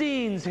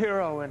behind-the-scenes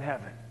hero in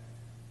heaven.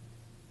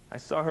 I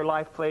saw her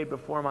life played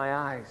before my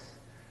eyes.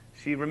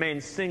 She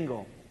remained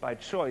single by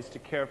choice to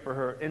care for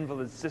her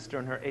invalid sister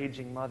and her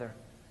aging mother.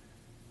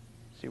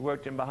 She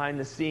worked in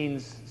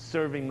behind-the-scenes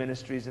serving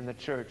ministries in the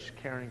church,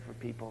 caring for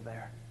people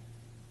there.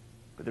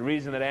 But the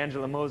reason that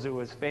Angela Moser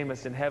was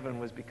famous in heaven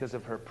was because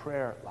of her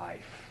prayer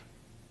life.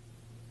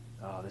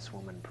 Oh, this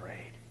woman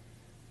prayed.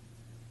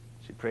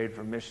 She prayed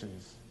for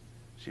missions.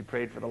 She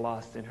prayed for the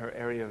lost in her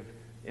area of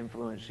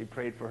influence. She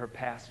prayed for her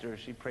pastor.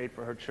 She prayed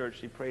for her church.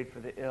 She prayed for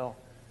the ill.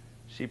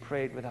 She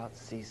prayed without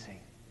ceasing.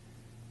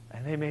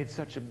 And they made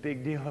such a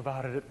big deal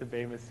about it at the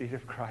Bema seat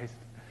of Christ.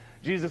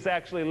 Jesus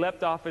actually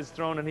leapt off his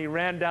throne, and he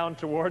ran down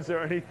towards her,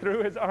 and he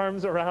threw his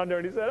arms around her,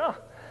 and he said, "Oh,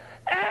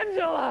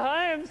 Angela,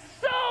 I am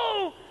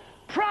so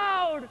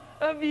proud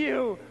of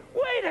you.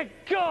 Way to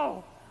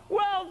go.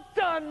 Well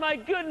done, my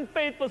good and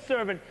faithful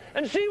servant."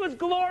 And she was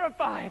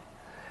glorified.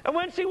 And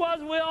when she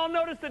was, we all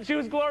noticed that she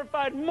was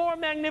glorified more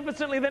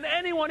magnificently than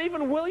anyone,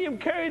 even William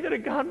Carey, that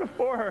had gone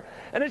before her.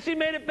 And as she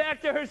made it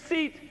back to her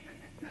seat,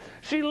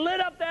 she lit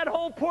up that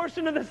whole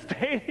portion of the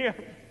stadium.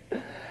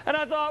 And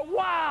I thought,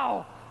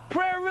 wow,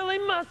 prayer really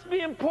must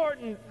be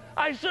important.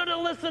 I should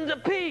have listened to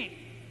Pete.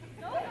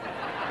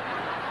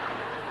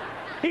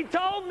 He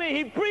told me,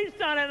 he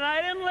preached on it, and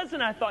I didn't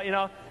listen. I thought,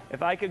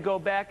 if I could go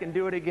back and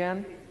do it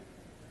again,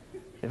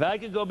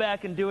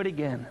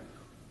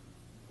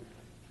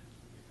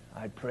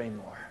 I'd pray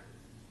more.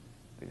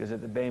 Because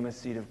at the Bema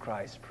seat of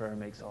Christ, prayer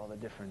makes all the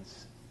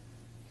difference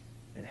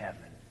in heaven.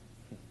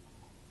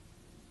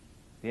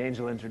 The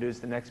angel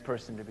introduced the next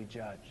person to be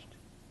judged.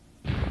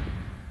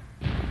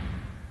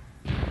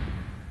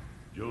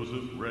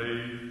 Joseph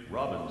Ray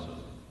Robinson.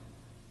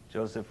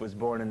 Joseph was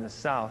born in the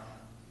South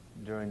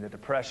during the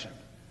Depression.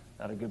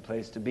 Not a good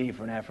place to be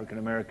for an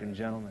African-American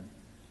gentleman.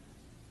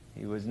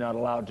 He was not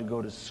allowed to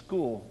go to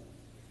school,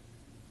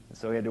 and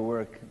so he had to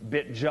work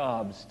bit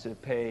jobs to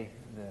pay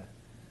the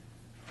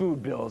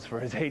food bills for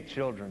his 8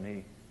 children.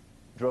 He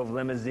drove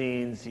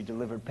limousines, he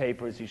delivered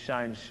papers, he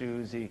shined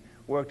shoes, he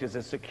worked as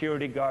a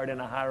security guard in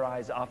a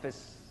high-rise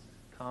office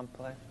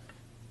complex.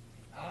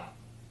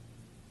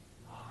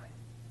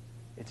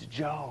 It's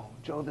Joe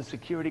the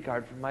security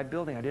guard from my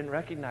building. I didn't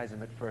recognize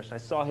him at first. I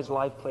saw his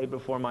life played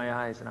before my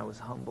eyes, and I was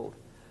humbled.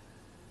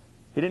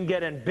 He didn't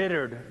get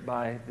embittered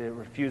by the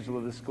refusal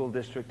of the school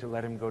district to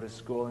let him go to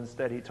school.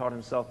 Instead, he taught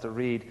himself to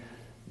read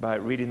by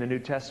reading the New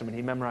Testament.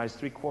 He memorized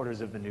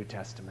 3/4 of the New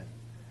Testament.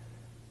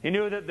 He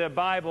knew that the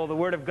Bible, the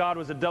Word of God,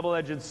 was a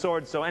double-edged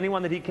sword, so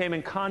anyone that he came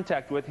in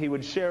contact with, he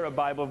would share a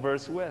Bible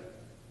verse with.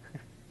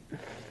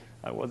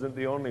 I wasn't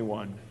the only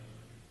one.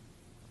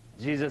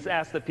 Jesus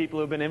asked the people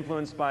who had been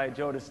influenced by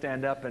Joe to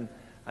stand up, and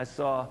I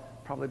saw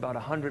probably about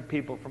 100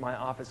 people from my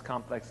office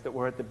complex that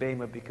were at the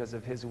Bema because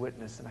of his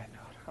witness. And I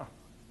thought,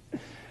 oh,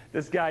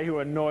 this guy who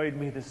annoyed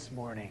me this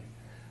morning,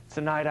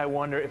 tonight I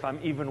wonder if I'm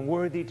even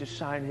worthy to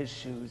shine his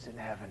shoes in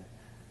heaven.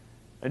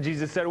 And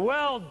Jesus said,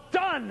 well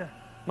done,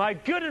 my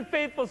good and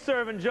faithful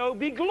servant Joe,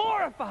 be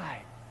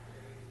glorified.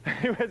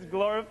 He was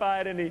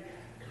glorified, and he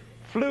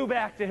flew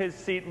back to his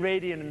seat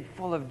radiant and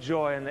full of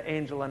joy, and the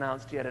angel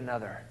announced yet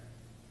another.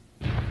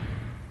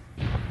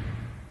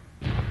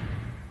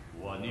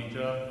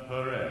 Juanita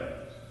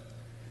Perez.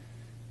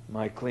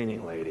 My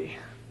cleaning lady.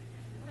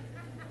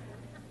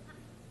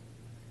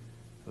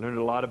 I learned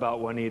a lot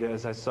about Juanita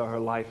as I saw her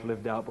life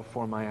lived out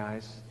before my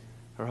eyes.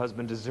 Her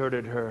husband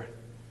deserted her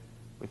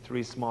with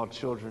 3 small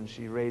children.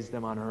 She raised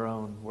them on her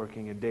own,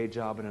 working a day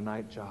job and a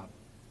night job.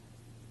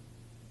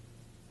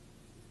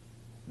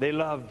 They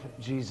loved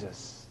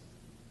Jesus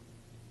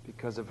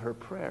because of her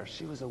prayer.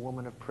 She was a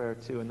woman of prayer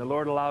too. And the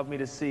Lord allowed me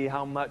to see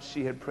how much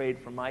she had prayed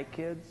for my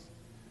kids,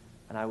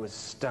 and I was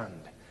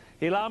stunned.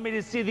 He allowed me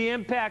to see the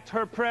impact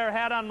her prayer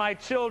had on my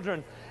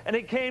children, and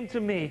it came to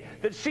me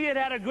that she had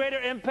had a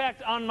greater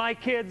impact on my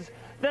kids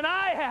than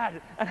I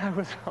had, and I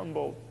was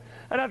humbled.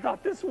 And I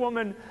thought, this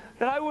woman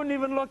that I wouldn't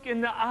even look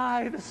in the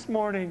eye this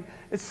morning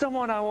is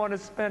someone I want to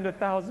spend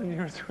 1,000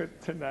 years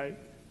with tonight.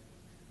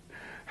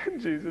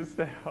 And Jesus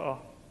said, oh,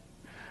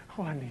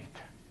 Juanita,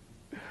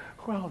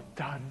 well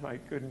done, my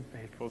good and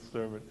faithful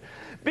servant.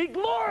 Be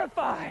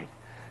glorified.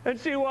 And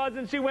she was,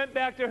 and she went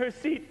back to her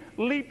seat,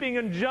 leaping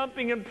and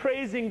jumping and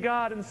praising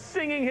God and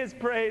singing his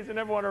praise, and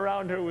everyone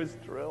around her was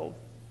thrilled.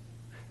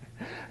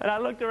 And I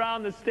looked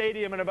around the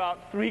stadium, and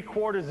about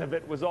 3/4 of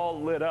it was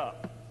all lit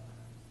up.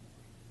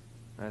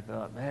 I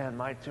thought, man,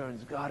 my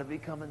turn's got to be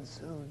coming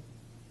soon.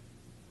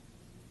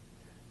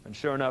 And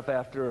sure enough,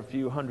 after a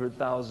few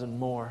 100,000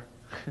 more,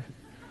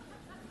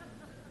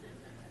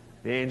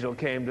 the angel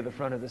came to the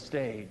front of the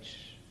stage.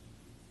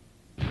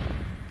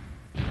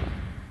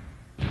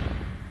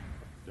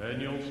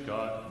 Daniel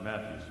Scott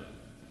Mathewson.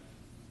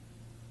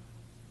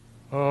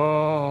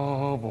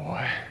 Oh,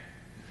 boy.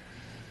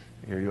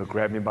 Here you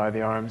grabbed me by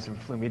the arms and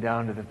flew me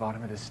down to the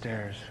bottom of the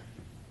stairs.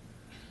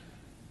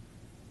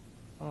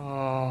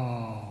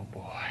 Oh,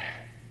 boy.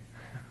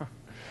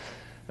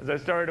 As I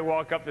started to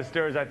walk up the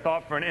stairs, I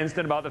thought for an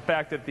instant about the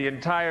fact that the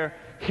entire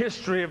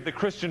history of the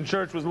Christian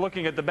church was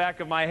looking at the back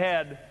of my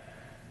head.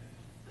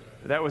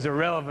 That was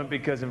irrelevant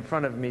because in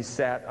front of me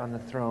sat on the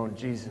throne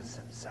Jesus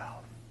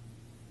himself.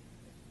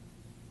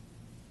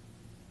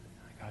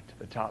 I got to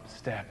the top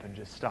step and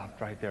just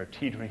stopped right there,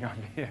 teetering on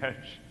the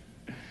edge.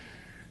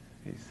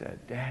 He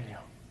said,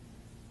 Daniel,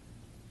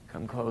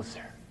 come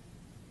closer.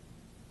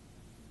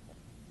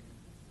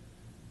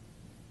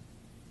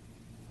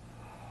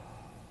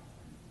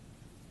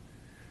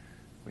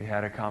 We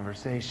had a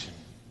conversation.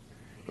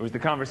 It was the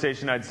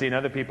conversation I'd seen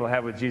other people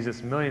have with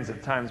Jesus millions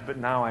of times, but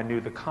now I knew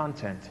the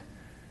content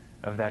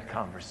of that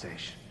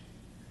conversation.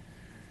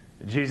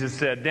 Jesus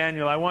said,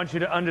 Daniel, I want you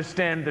to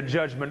understand the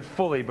judgment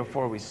fully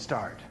before we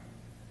start.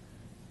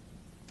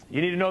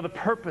 You need to know the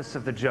purpose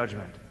of the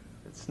judgment.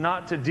 It's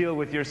not to deal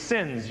with your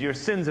sins. Your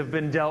sins have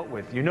been dealt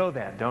with. You know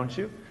that, don't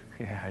you?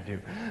 Yeah, I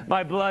do.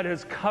 My blood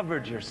has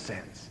covered your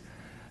sins.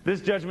 This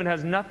judgment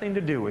has nothing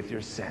to do with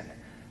your sin.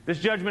 This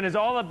judgment is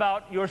all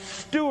about your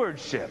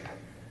stewardship.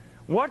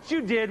 What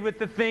you did with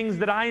the things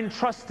that I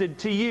entrusted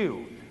to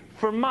you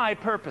for my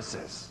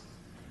purposes.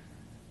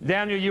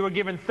 Daniel, you were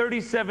given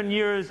 37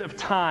 years of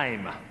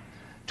time.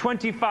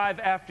 25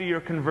 after your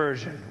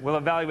conversion. We'll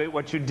evaluate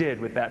what you did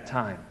with that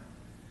time.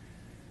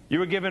 You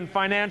were given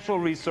financial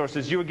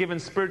resources. You were given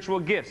spiritual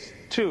gifts.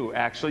 2,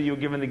 actually. You were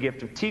given the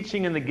gift of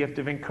teaching and the gift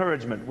of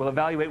encouragement. We'll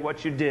evaluate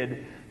what you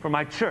did for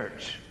my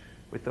church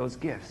with those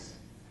gifts.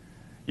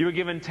 You were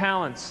given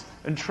talents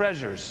and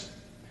treasures.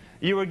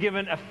 You were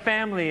given a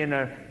family and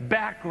a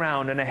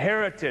background and a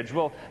heritage.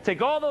 We'll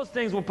take all those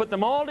things, we'll put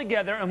them all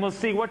together, and we'll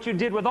see what you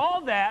did with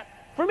all that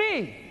for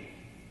me.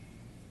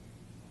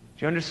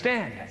 Do you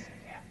understand? I said,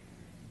 yeah.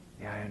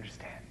 Yeah, I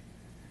understand.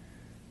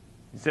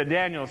 He said,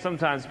 Daniel,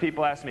 sometimes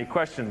people ask me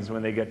questions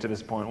when they get to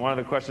this point. One of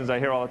the questions I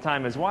hear all the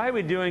time is, why are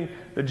we doing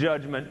the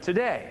judgment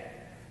today?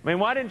 I mean,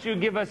 why didn't you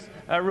give us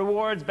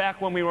rewards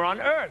back when we were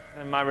on earth?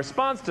 And my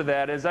response to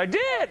that is, I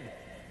did.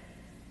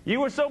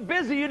 You were so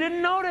busy you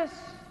didn't notice.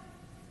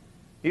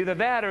 Either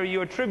that or you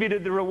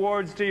attributed the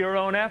rewards to your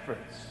own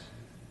efforts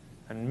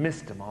and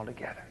missed them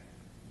altogether.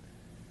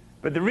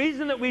 But the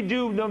reason that we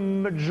do the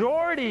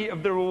majority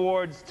of the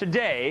rewards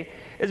today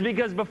is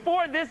because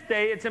before this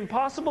day, it's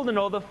impossible to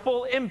know the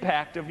full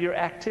impact of your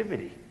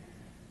activity.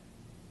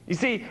 You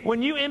see,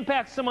 when you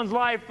impact someone's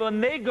life,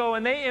 then they go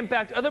and they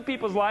impact other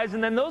people's lives,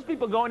 and then those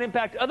people go and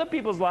impact other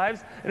people's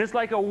lives, and it's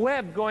like a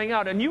web going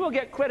out, and you will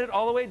get credit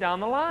all the way down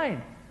the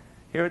line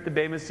here at the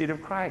Bema Seat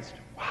of Christ.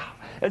 Wow.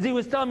 As he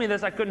was telling me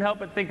this, I couldn't help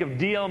but think of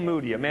D.L.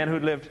 Moody, a man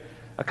who'd lived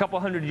a couple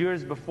hundred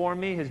years before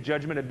me. His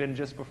judgment had been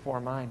just before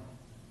mine.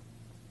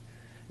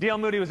 D.L.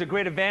 Moody was a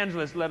great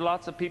evangelist, led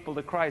lots of people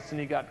to Christ, and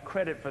he got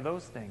credit for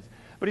those things.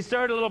 But he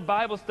started a little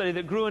Bible study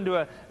that grew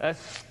into a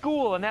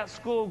school, and that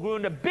school grew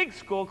into a big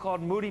school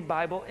called Moody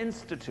Bible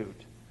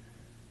Institute.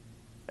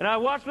 And I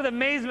watched with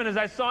amazement as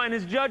I saw in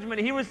his judgment,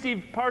 he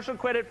received partial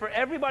credit for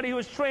everybody who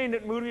was trained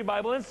at Moody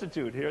Bible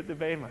Institute here at the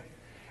Bema.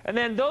 And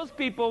then those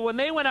people, when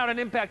they went out and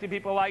impacted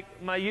people,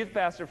 like my youth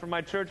pastor from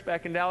my church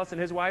back in Dallas and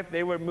his wife,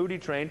 they were Moody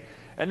trained.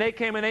 And they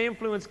came and they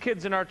influenced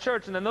kids in our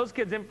church, and then those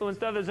kids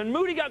influenced others. And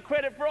Moody got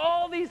credit for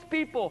all these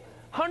people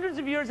hundreds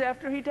of years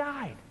after he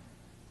died.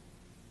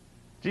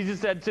 Jesus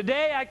said,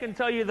 "Today I can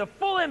tell you the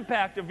full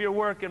impact of your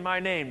work in my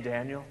name,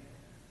 Daniel."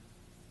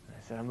 And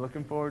I said, "I'm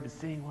looking forward to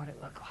seeing what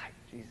it looked like,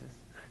 Jesus."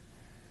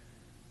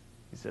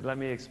 He said, "Let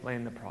me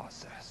explain the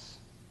process."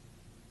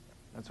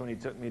 That's when he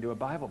took me to a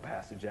Bible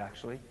passage,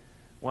 actually.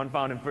 One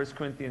found in 1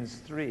 Corinthians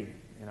 3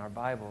 in our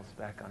Bibles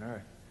back on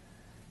earth.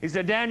 He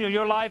said, "Daniel,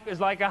 your life is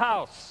like a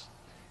house.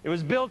 It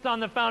was built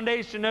on the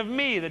foundation of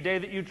me the day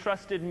that you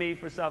trusted me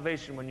for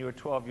salvation when you were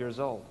 12 years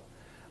old.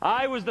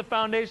 I was the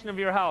foundation of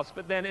your house,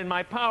 but then in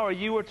my power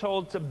you were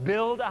told to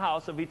build a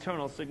house of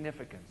eternal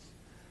significance."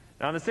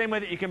 Now, in the same way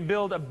that you can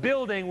build a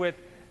building with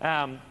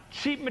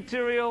cheap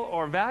material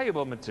or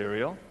valuable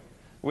material,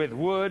 with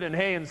wood and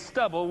hay and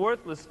stubble,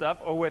 worthless stuff,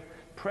 or with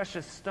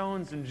precious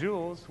stones and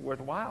jewels,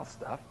 worthwhile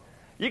stuff,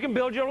 you can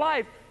build your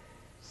life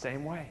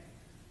same way.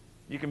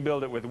 You can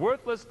build it with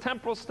worthless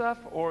temporal stuff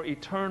or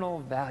eternal,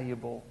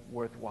 valuable,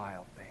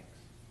 worthwhile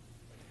things.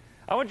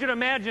 I want you to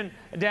imagine,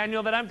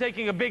 Daniel, that I'm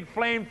taking a big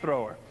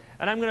flamethrower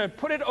and I'm going to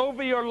put it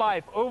over your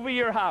life, over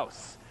your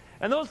house.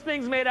 And those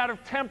things made out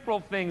of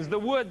temporal things, the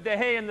wood, the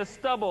hay, and the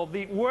stubble,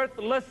 the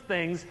worthless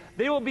things,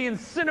 they will be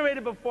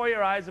incinerated before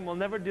your eyes and we'll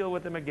never deal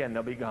with them again.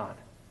 They'll be gone.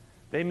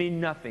 They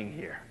mean nothing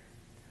here.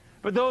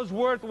 But those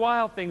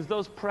worthwhile things,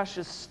 those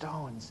precious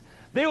stones,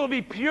 they will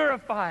be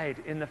purified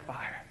in the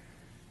fire.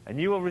 And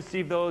you will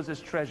receive those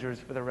as treasures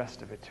for the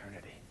rest of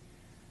eternity.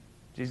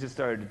 Jesus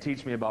started to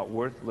teach me about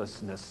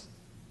worthlessness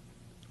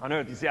on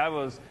earth. You see, I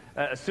was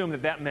assumed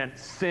that meant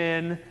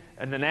sin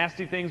and the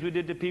nasty things we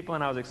did to people,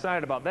 and I was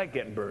excited about that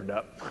getting burned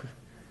up.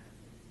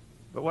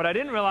 But what I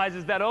didn't realize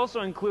is that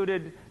also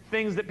included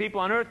things that people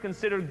on earth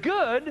considered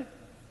good,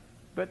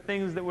 but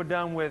things that were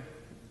done with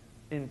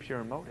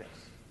impure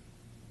motives,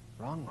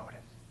 wrong motives.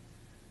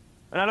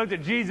 And I looked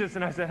at Jesus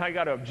and I said, "I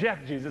got to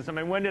object, Jesus. I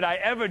mean, when did I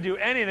ever do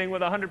anything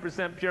with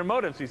 100% pure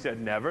motives?" He said,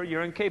 "Never.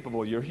 You're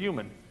incapable. You're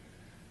human."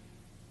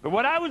 But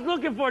what I was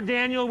looking for,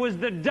 Daniel, was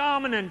the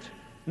dominant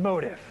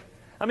motive.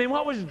 I mean,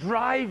 what was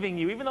driving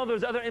you? Even though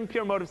there's other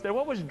impure motives there,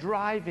 what was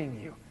driving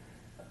you?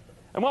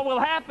 And what will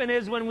happen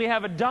is when we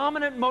have a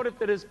dominant motive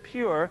that is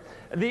pure,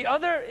 the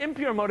other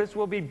impure motives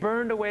will be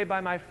burned away by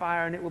my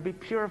fire and it will be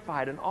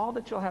purified, and all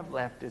that you'll have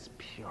left is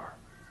pure.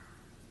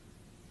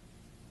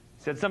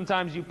 He said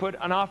sometimes you put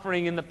an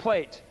offering in the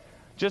plate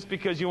just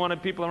because you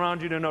wanted people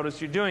around you to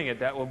notice you're doing it.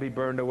 That will be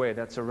burned away.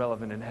 That's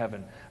irrelevant in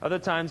heaven. Other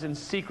times in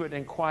secret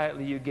and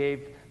quietly you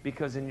gave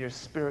because in your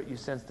spirit you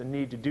sensed the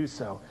need to do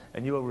so,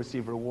 and you will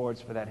receive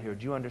rewards for that here.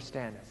 Do you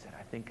understand? I said,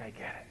 "I think I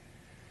get it."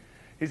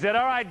 He said,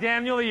 "All right,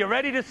 Daniel, are you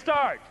ready to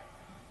start?"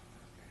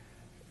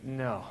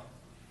 "No,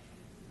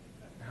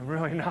 I'm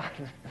really not."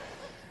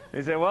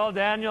 He said, "Well,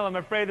 Daniel, I'm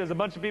afraid there's a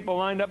bunch of people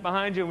lined up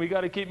behind you and we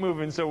got to keep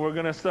moving, so we're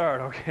going to start."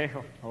 "Okay,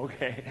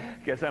 okay.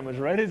 Guess I'm as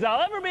ready as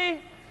I'll ever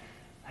be.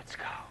 Let's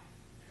go."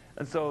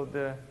 And so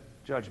the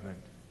judgment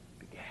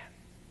began.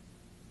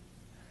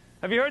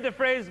 Have you heard the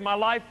phrase, "My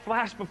life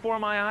flashed before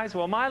my eyes"?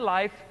 Well, my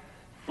life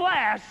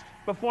flashed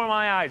before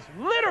my eyes.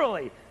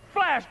 Literally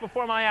flashed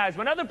before my eyes.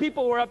 When other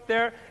people were up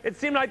there, it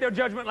seemed like their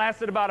judgment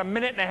lasted about a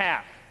minute and a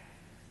half.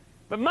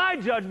 But my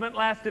judgment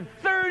lasted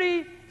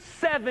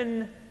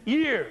 37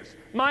 years.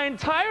 My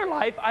entire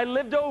life I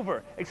lived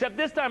over, except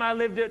this time I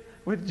lived it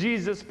with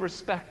Jesus'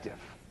 perspective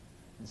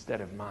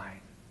instead of mine.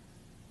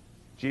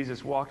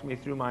 Jesus walked me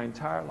through my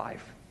entire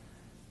life.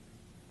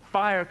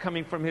 Fire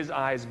coming from his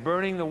eyes,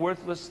 burning the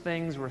worthless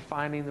things,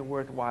 refining the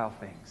worthwhile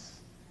things.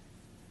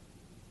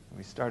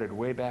 We started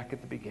way back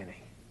at the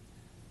beginning.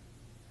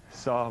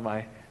 Saw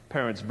my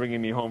parents bringing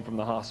me home from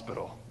the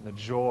hospital, the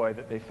joy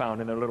that they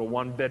found in their little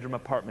one-bedroom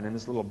apartment in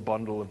this little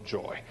bundle of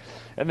joy.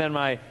 And then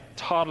my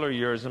toddler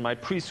years and my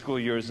preschool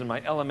years and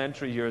my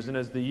elementary years. And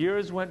as the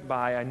years went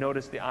by, I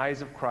noticed the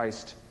eyes of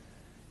Christ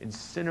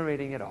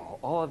incinerating it all.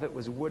 All of it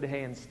was wood,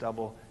 hay, and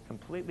stubble,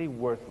 completely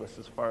worthless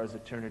as far as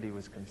eternity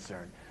was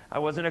concerned. I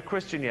wasn't a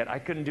Christian yet. I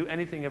couldn't do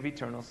anything of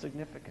eternal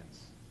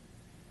significance.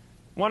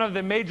 One of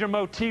the major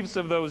motifs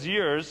of those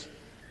years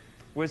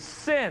was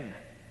sin.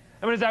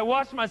 I mean, as I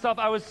watched myself,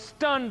 I was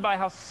stunned by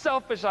how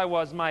selfish I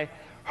was, my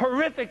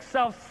horrific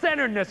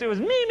self-centeredness. It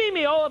was me, me,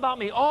 me, all about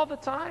me, all the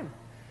time.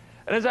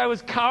 And as I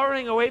was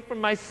cowering away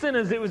from my sin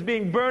as it was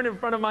being burned in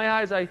front of my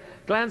eyes, I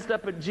glanced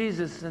up at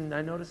Jesus and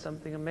I noticed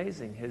something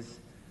amazing. His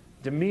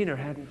demeanor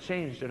hadn't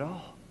changed at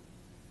all.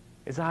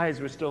 His eyes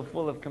were still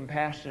full of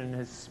compassion and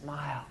his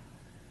smile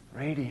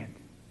radiant.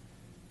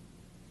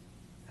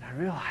 And I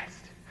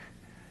realized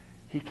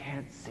he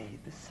can't see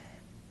the sin.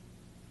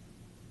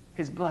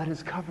 His blood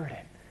has covered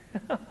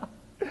it.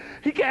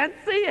 He can't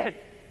see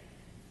it.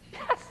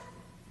 Yes.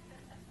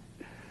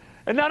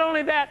 And not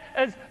only that,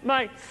 as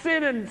my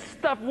sin and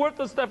stuff,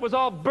 worthless stuff, was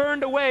all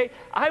burned away,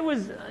 I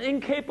was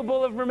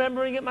incapable of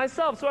remembering it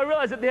myself. So I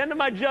realized at the end of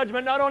my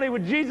judgment, not only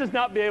would Jesus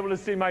not be able to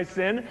see my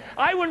sin,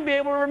 I wouldn't be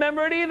able to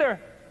remember it either.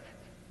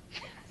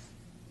 Yes.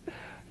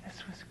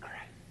 This was great.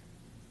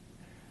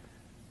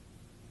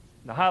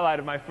 The highlight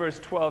of my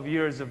first 12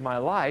 years of my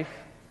life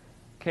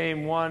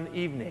came one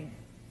evening.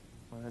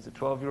 When I was a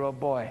 12-year-old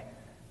boy,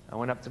 I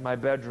went up to my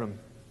bedroom.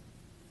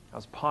 I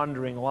was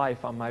pondering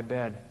life on my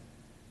bed.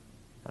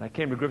 And I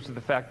came to grips with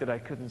the fact that I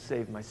couldn't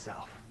save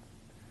myself.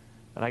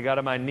 And I got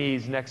on my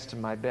knees next to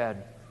my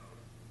bed.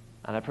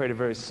 And I prayed a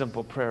very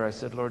simple prayer. I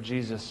said, Lord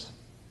Jesus,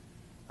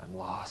 I'm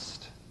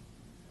lost.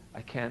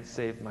 I can't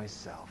save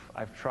myself.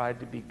 I've tried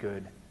to be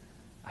good.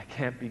 I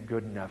can't be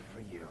good enough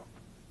for you.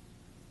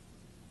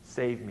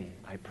 Save me,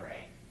 I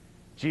pray.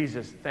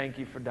 Jesus, thank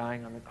you for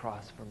dying on the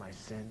cross for my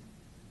sin.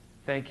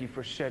 Thank you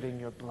for shedding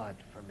your blood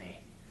for me.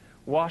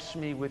 Wash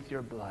me with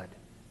your blood.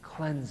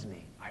 Cleanse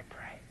me, I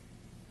pray.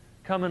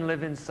 Come and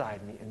live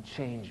inside me and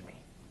change me.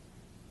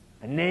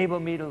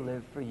 Enable me to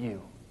live for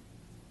you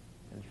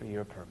and for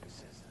your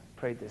purposes. I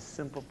prayed this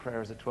simple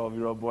prayer as a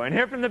 12-year-old boy. And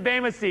here from the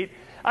Bema seat,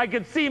 I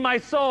could see my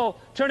soul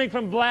turning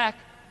from black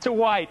to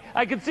white.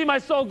 I could see my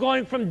soul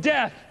going from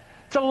death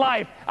to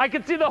life. I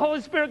could see the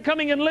Holy Spirit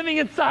coming and living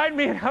inside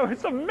me, and I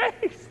was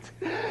amazed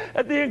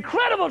at the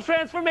incredible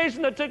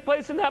transformation that took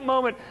place in that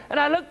moment. And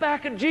I looked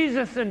back at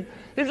Jesus, and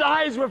his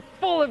eyes were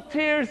full of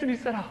tears, and he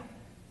said, oh,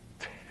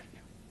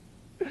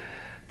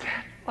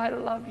 Dad, I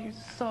love you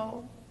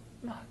so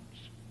much.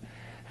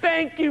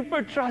 Thank you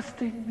for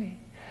trusting me.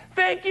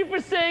 Thank you for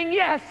saying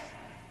yes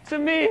to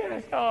me. And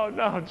I said, oh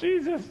no,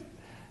 Jesus,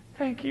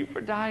 thank you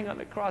for dying on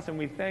the cross. And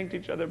we thanked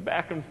each other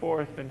back and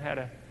forth and had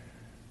a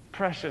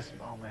precious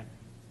moment.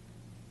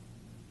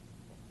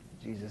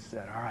 Jesus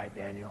said, all right,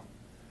 Daniel,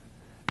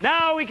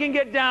 now we can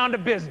get down to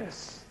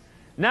business.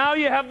 Now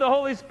you have the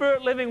Holy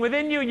Spirit living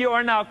within you. You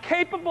are now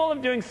capable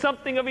of doing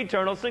something of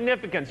eternal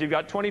significance. You've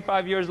got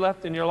 25 years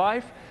left in your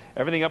life.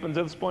 Everything up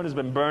until this point has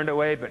been burned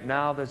away, but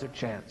now there's a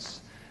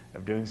chance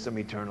of doing some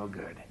eternal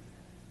good.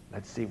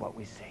 Let's see what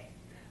we see.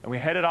 And we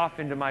headed off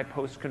into my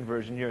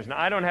post-conversion years. Now,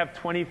 I don't have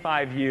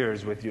 25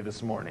 years with you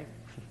this morning.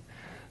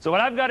 So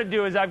what I've got to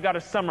do is I've got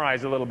to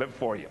summarize a little bit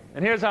for you.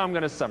 And here's how I'm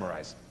going to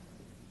summarize.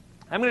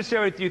 I'm going to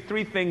share with you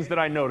 3 things that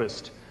I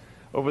noticed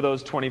over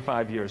those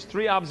 25 years.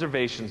 3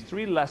 observations,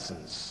 3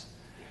 lessons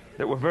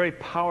that were very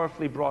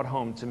powerfully brought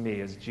home to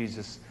me as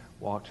Jesus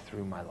walked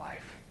through my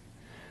life.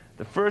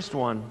 The first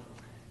one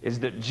is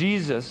that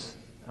Jesus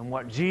and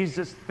what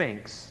Jesus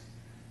thinks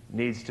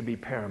needs to be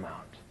paramount.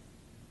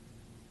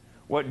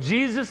 What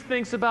Jesus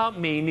thinks about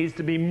me needs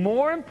to be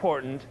more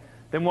important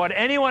than what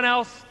anyone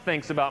else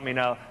thinks about me.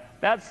 Now,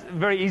 that's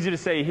very easy to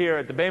say here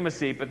at the Bema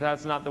seat, but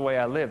that's not the way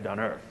I lived on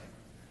earth.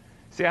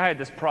 See, I had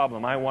this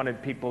problem. I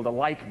wanted people to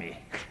like me.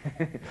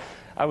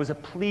 I was a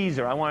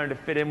pleaser. I wanted to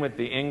fit in with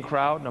the in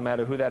crowd, no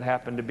matter who that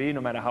happened to be,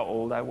 no matter how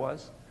old I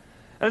was.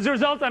 As a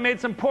result, I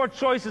made some poor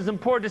choices and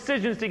poor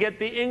decisions to get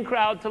the in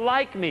crowd to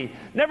like me,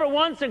 never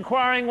once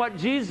inquiring what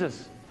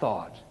Jesus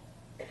thought.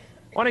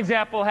 One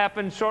example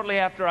happened shortly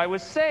after I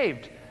was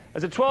saved.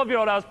 As a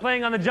 12-year-old, I was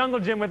playing on the jungle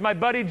gym with my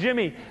buddy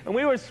Jimmy, and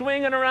we were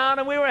swinging around,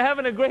 and we were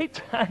having a great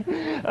time.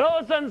 And all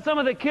of a sudden, some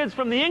of the kids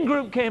from the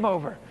in-group came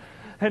over.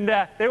 And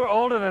they were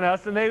older than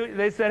us, and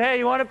they said, hey,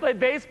 you want to play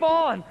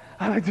baseball? And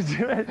I looked at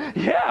Jimmy,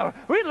 yeah,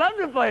 we'd love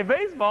to play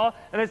baseball.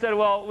 And they said,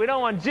 well, we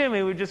don't want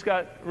Jimmy. We've just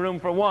got room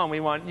for one. We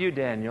want you,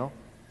 Daniel.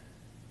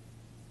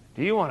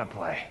 Do you want to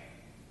play?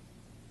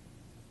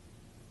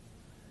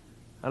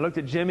 I looked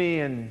at Jimmy,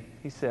 and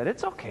he said,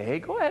 it's okay.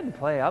 Go ahead and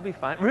play. I'll be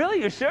fine.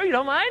 Really? You're sure? You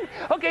don't mind?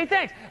 Okay,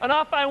 thanks. And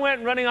off I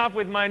went, running off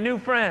with my new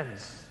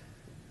friends.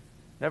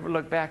 Never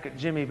looked back at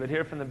Jimmy, but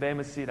here from the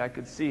Bema seat, I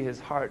could see his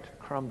heart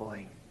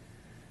crumbling.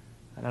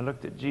 And I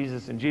looked at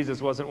Jesus, and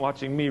Jesus wasn't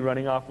watching me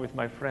running off with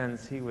my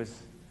friends. He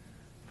was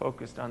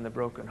focused on the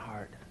broken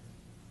heart.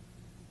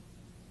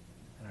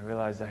 And I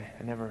realized I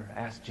never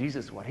asked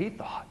Jesus what he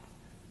thought.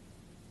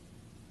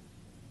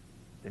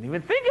 Didn't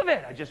even think of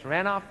it. I just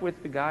ran off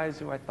with the guys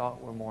who I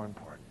thought were more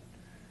important.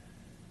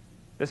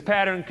 This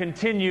pattern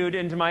continued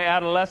into my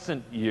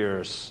adolescent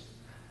years.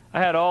 I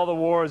had all the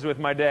wars with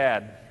my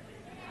dad.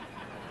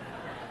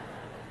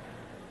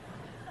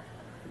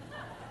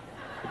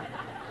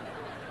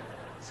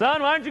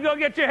 Son, why don't you go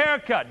get your hair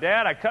cut?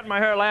 Dad, I cut my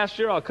hair last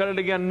year. I'll cut it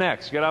again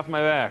next. Get off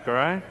my back, all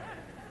right?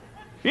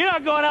 You're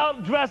not going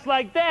out dressed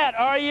like that,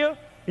 are you?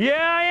 Yeah,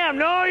 I am.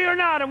 No, you're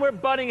not. And we're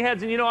butting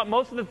heads. And you know what?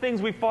 Most of the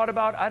things we fought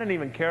about, I didn't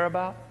even care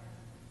about.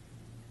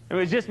 It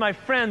was just my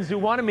friends who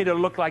wanted me to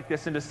look like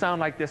this and to sound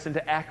like this and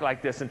to act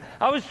like this. And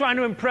I was trying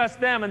to impress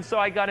them. And so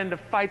I got into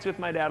fights with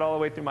my dad all the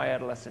way through my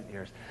adolescent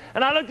years.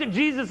 And I looked at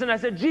Jesus and I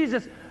said,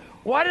 Jesus,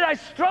 why did I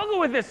struggle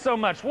with this so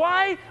much?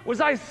 Why was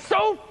I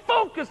so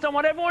focused on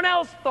what everyone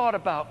else thought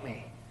about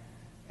me?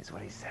 Is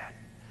what he said.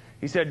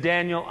 He said,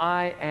 Daniel,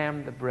 I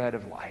am the bread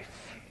of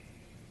life.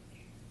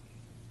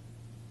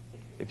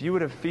 If you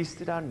would have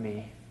feasted on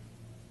me,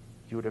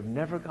 you would have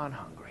never gone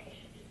hungry.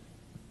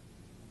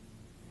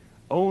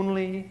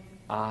 Only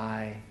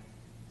I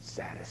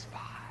satisfy.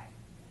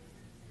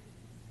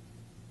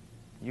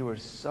 You were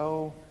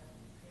so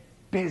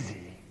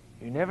busy.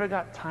 You never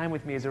got time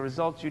with me. As a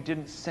result, you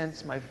didn't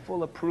sense my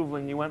full approval,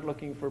 and you went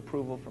looking for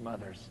approval from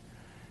others.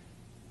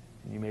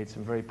 And you made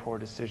some very poor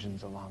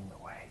decisions along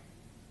the way.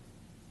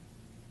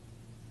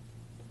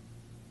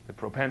 The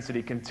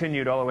propensity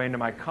continued all the way into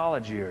my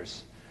college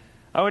years.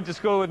 I went to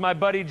school with my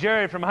buddy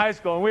Jerry from high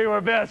school, and we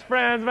were best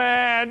friends,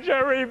 man.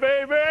 Jerry,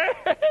 baby.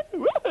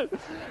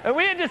 And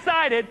we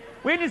decided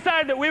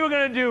that we were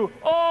going to do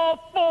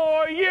all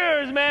 4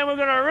 years, man. We're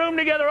going to room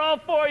together all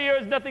 4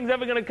 years. Nothing's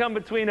ever going to come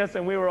between us,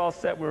 and we were all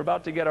set. We were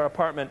about to get our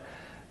apartment,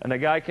 and a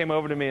guy came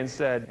over to me and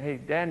said, "Hey,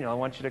 Daniel, I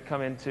want you to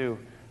come into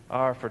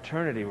our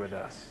fraternity with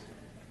us."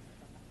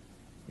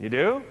 "You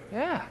do?"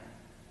 "Yeah."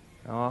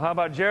 "Well, how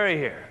about Jerry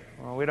here?"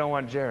 "Well, we don't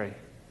want Jerry."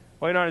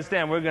 "Well, you don't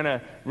understand. We're going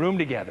to room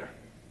together."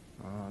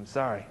 "Oh, I'm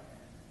sorry.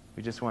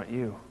 We just want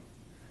you."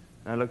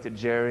 And I looked at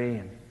Jerry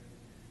and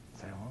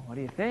said, "Well, what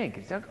do you think?"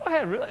 He said, "Go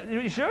ahead. Really?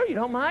 Are you sure? You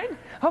don't mind?"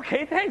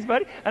 "Okay, thanks,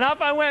 buddy." And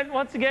off I went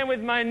once again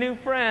with my new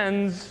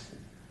friends,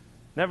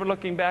 never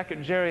looking back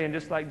at Jerry. And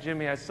just like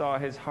Jimmy, I saw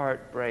his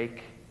heart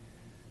break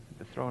at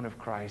the throne of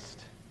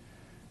Christ.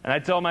 And I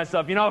told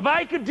myself, you know, if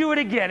I could do it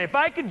again, if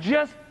I could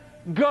just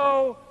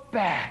go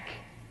back,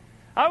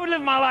 I would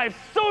live my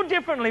life so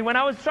differently. When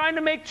I was trying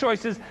to make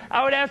choices,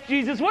 I would ask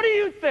Jesus, "What do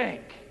you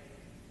think?"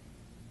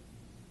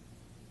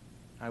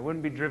 I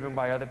wouldn't be driven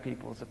by other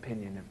people's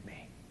opinion of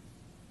me.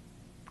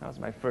 That was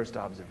my first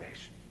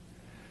observation.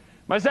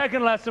 My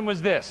second lesson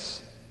was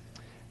this,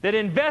 that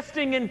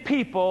investing in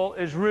people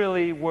is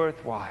really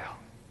worthwhile.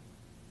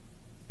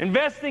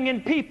 Investing in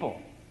people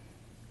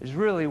is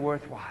really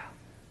worthwhile.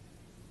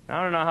 Now,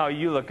 I don't know how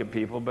you look at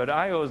people, but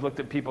I always looked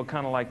at people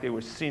kind of like they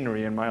were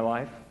scenery in my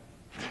life.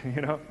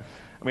 You know?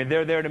 I mean,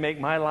 they're there to make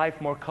my life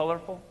more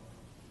colorful.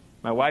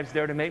 My wife's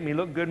there to make me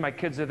look good. My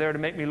kids are there to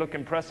make me look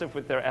impressive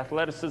with their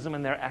athleticism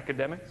and their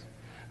academics.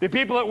 The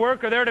people at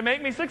work are there to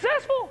make me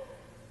successful.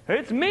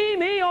 It's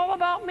me, all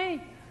about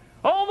me.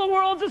 All the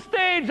world's a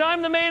stage.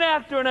 I'm the main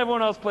actor, and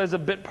everyone else plays a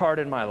bit part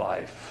in my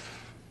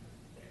life.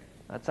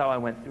 That's how I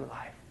went through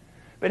life.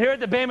 But here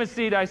at the Bema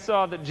seat, I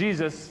saw that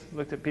Jesus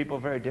looked at people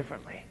very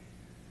differently.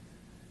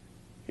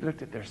 He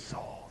looked at their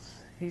souls.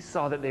 He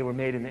saw that they were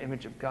made in the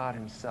image of God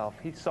himself.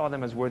 He saw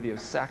them as worthy of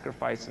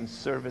sacrifice and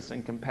service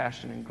and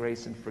compassion and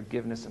grace and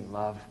forgiveness and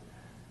love,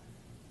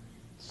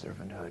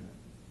 servanthood.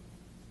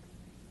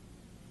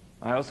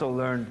 I also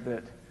learned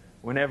that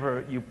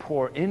whenever you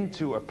pour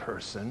into a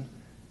person,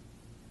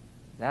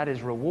 that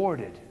is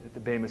rewarded at the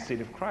Bema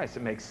seat of Christ.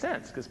 It makes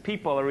sense because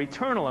people are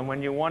eternal, and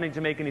when you're wanting to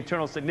make an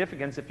eternal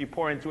significance, if you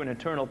pour into an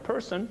eternal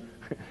person,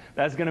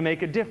 that's going to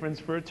make a difference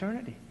for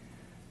eternity.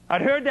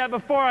 I'd heard that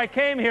before I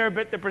came here,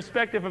 but the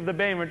perspective of the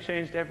Bema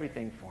changed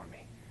everything for me.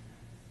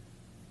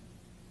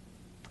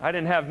 I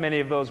didn't have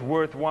many of those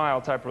worthwhile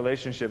type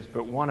relationships,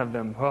 but one of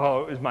them,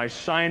 oh, it was my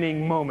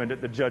shining moment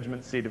at the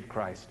judgment seat of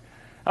Christ.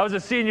 I was a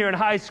senior in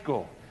high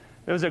school.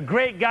 There was a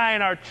great guy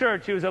in our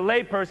church. He was a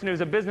layperson. He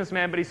was a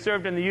businessman, but he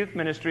served in the youth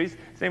ministries.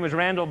 His name was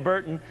Randall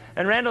Burton.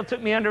 And Randall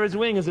took me under his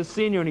wing as a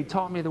senior, and he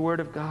taught me the Word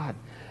of God.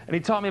 And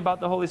he taught me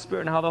about the Holy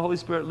Spirit and how the Holy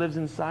Spirit lives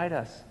inside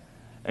us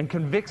and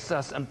convicts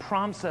us and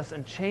prompts us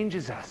and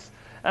changes us.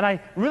 And I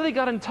really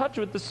got in touch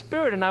with the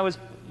Spirit, and I was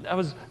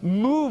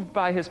moved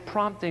by his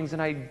promptings,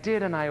 and I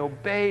did, and I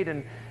obeyed,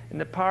 and in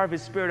the power of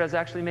his Spirit, I was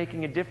actually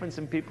making a difference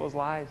in people's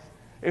lives.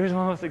 It was the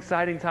most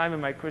exciting time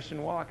in my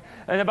Christian walk.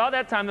 And about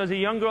that time, there was a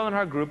young girl in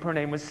our group. Her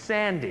name was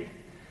Sandy.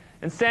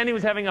 And Sandy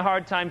was having a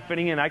hard time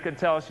fitting in. I could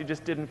tell she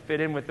just didn't fit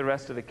in with the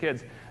rest of the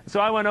kids. So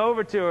I went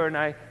over to her, and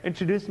I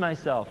introduced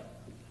myself.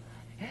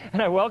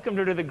 And I welcomed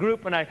her to the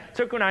group, and I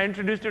took her and I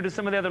introduced her to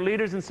some of the other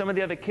leaders and some of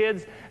the other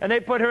kids. And they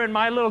put her in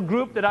my little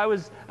group that I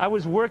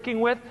was working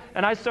with,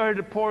 and I started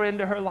to pour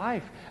into her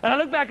life. And I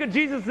looked back at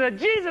Jesus and said,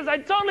 "Jesus,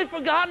 I'd totally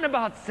forgotten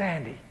about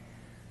Sandy.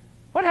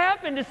 What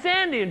happened to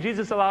Sandy?" And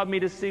Jesus allowed me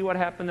to see what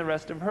happened the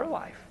rest of her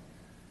life.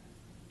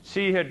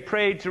 She had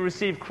prayed to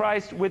receive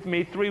Christ with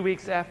me 3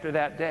 weeks after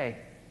that day.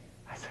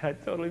 I said,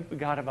 I totally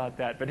forgot about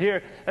that. But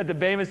here at the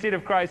Bema seat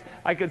of Christ,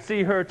 I could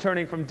see her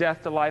turning from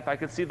death to life. I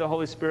could see the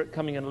Holy Spirit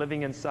coming and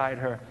living inside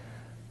her.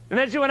 And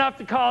then she went off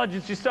to college,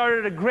 and she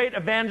started a great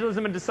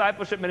evangelism and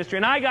discipleship ministry.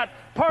 And I got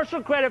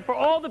partial credit for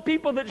all the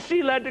people that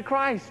she led to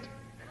Christ.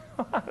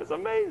 It was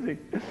amazing.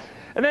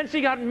 And then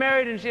she got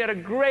married, and she had a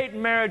great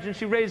marriage, and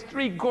she raised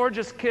 3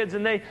 gorgeous kids,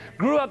 and they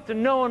grew up to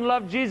know and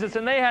love Jesus,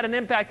 and they had an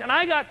impact. And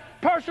I got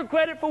partial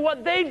credit for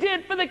what they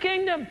did for the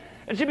kingdom.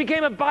 And she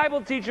became a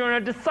Bible teacher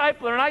and a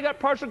discipler, and I got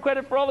partial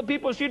credit for all the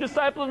people she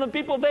discipled and the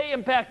people they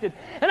impacted.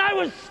 And I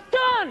was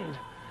stunned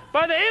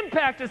by the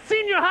impact a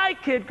senior high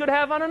kid could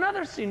have on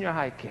another senior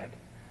high kid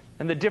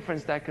and the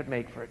difference that could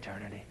make for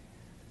eternity.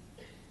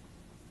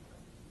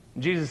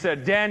 And Jesus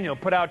said, "Daniel,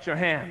 put out your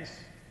hands."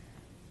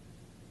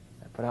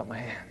 I put out my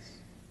hands.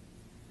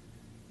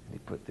 And he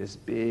put this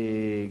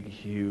big,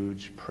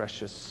 huge,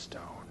 precious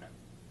stone,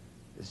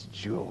 this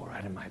jewel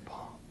right in my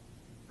palm.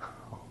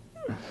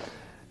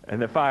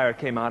 And the fire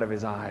came out of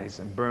his eyes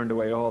and burned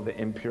away all the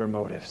impure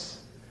motives.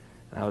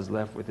 And I was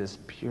left with this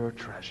pure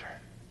treasure.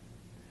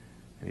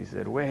 And he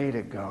said, way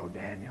to go,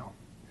 Daniel,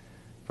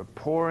 for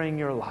pouring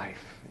your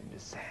life into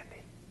Sandy.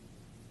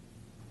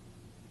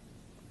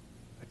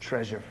 A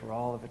treasure for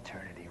all of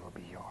eternity will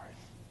be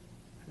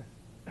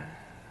yours.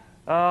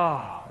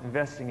 Oh,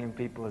 investing in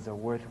people is a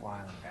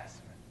worthwhile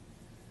investment.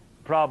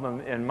 The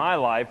problem in my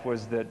life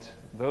was that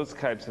those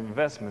types of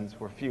investments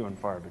were few and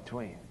far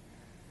between.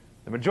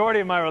 The majority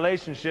of my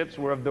relationships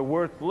were of the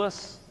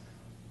worthless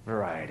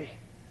variety.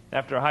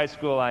 After high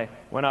school, I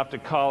went off to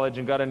college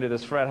and got into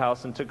this frat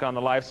house and took on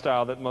the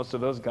lifestyle that most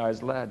of those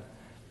guys led.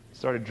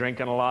 Started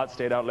drinking a lot,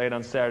 stayed out late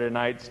on Saturday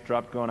nights,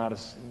 dropped going out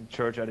of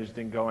church. I just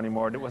didn't go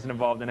anymore. Wasn't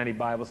involved in any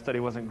Bible study,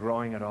 wasn't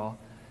growing at all.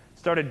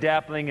 Started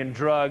dabbling in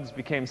drugs,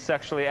 became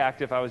sexually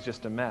active. I was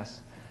just a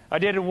mess. I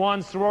dated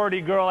one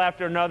sorority girl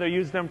after another,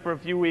 used them for a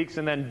few weeks,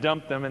 and then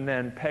dumped them, and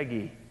then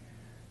Peggy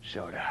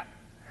showed up.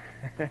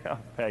 Oh,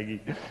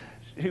 Peggy.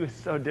 She was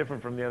so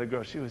different from the other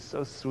girls. She was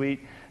so sweet.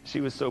 She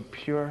was so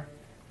pure.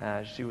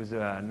 She was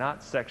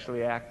not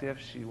sexually active.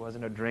 She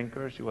wasn't a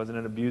drinker. She wasn't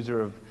an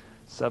abuser of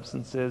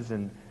substances.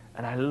 And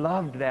I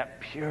loved that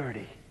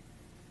purity.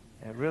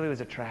 It really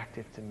was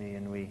attractive to me.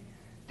 And we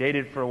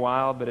dated for a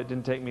while, but it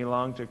didn't take me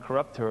long to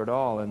corrupt her at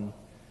all. And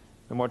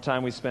the more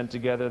time we spent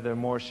together, the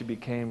more she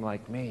became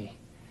like me.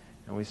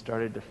 And we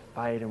started to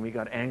fight, and we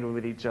got angry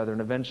with each other. And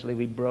eventually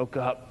we broke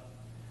up,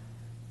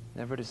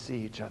 never to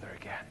see each other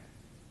again.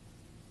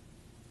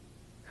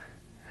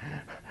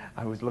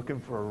 I was looking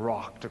for a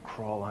rock to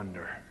crawl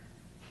under.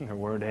 There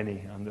weren't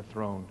any on the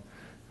throne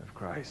of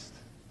Christ.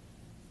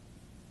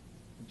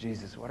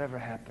 Jesus, whatever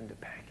happened to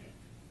Peggy?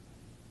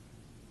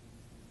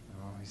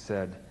 Oh, he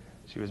said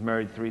she was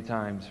married 3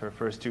 times. Her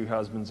first 2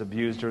 husbands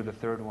abused her. The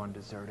third one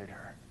deserted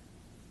her.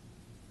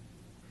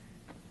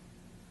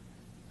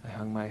 I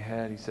hung my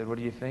head. He said, what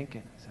are you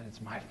thinking? I said,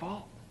 it's my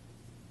fault.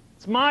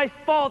 It's my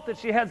fault that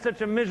she had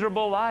such a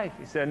miserable life.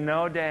 He said,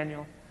 no,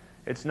 Daniel,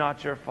 it's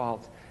not your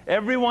fault.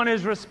 Everyone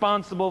is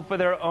responsible for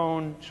their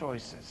own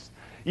choices.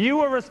 You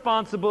are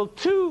responsible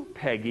to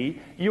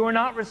Peggy. You are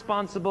not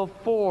responsible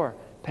for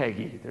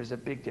Peggy. There's a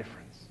big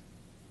difference.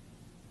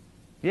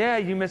 Yeah,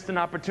 you missed an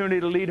opportunity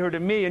to lead her to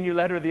me, and you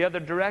led her the other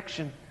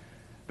direction.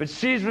 But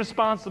she's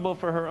responsible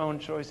for her own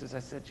choices. I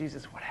said,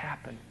 Jesus, what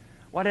happened?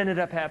 What ended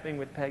up happening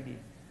with Peggy?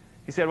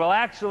 He said, well,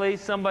 actually,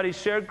 somebody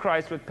shared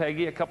Christ with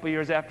Peggy a couple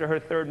years after her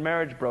 3rd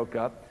marriage broke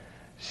up.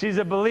 She's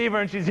a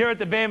believer, and she's here at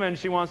the Bema, and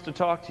she wants to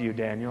talk to you,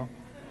 Daniel.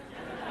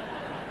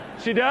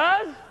 She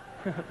does?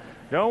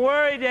 Don't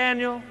worry,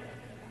 Daniel.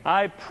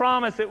 I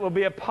promise it will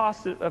be a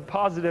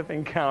positive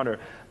encounter.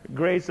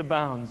 Grace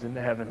abounds in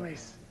the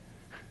heavenlies.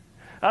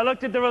 I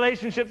looked at the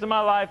relationships in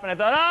my life and I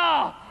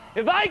thought,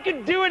 if I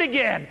could do it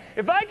again,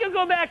 if I could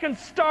go back and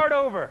start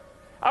over,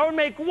 I would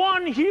make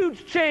one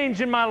huge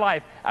change in my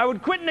life. I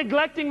would quit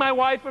neglecting my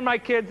wife and my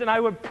kids, and I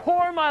would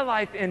pour my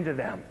life into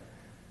them.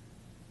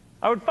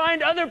 I would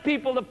find other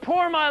people to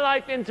pour my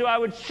life into. I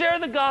would share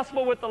the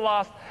gospel with the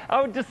lost.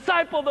 I would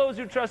disciple those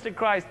who trusted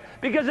Christ.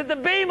 Because at the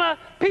Bema,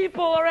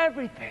 people are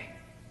everything.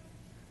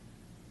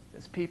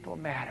 Because people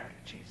matter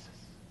to Jesus.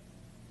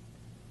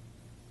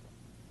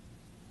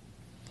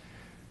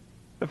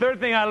 The third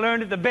thing I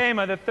learned at the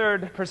Bema, the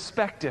third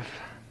perspective,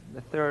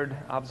 the third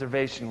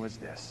observation was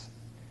this: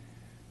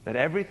 that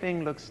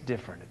everything looks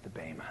different at the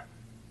Bema.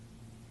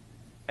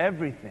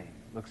 Everything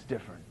looks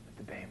different at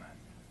the Bema.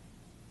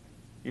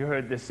 You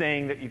heard the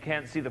saying that you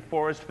can't see the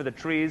forest for the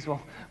trees.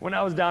 Well, when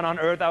I was down on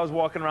earth, I was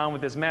walking around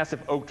with this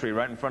massive oak tree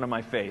right in front of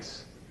my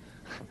face.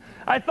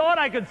 I thought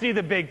I could see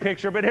the big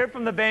picture, but here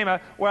from the Bema,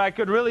 where I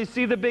could really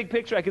see the big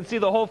picture, I could see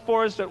the whole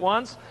forest at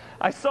once,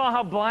 I saw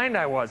how blind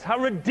I was, how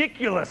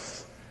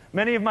ridiculous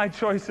many of my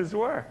choices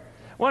were.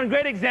 One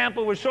great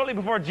example was shortly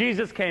before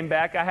Jesus came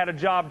back, I had a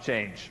job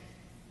change.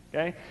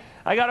 Okay?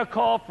 I got a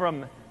call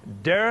from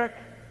Derek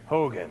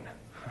Hogan.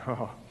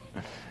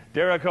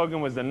 Derek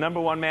Hogan was the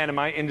 #1 man in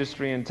my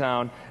industry in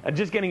town, and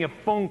just getting a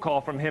phone call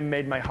from him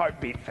made my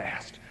heart beat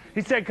fast. He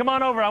said, come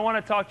on over, I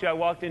want to talk to you. I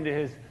walked into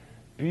his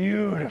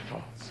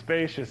beautiful,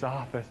 spacious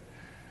office.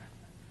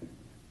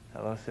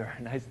 Hello, sir,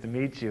 nice to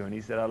meet you. And he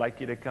said, I'd like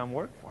you to come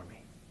work for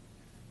me.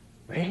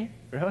 Me?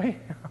 Really?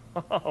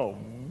 Oh,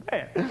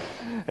 man.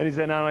 And he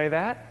said, not only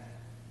that,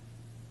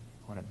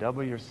 I want to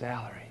double your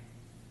salary.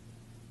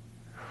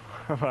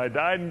 If I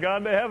died and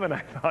gone to heaven,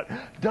 I thought,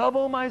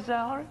 double my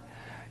salary?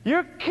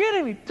 You're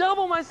kidding me,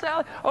 double my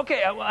salary?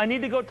 Okay, I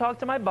need to go talk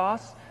to my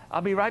boss.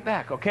 I'll be right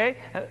back, okay?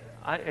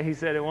 He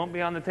said, it won't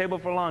be on the table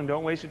for long.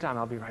 Don't waste your time.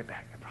 I'll be right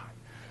back.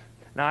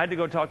 Now, I had to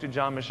go talk to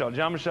John Michelle.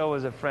 John Michelle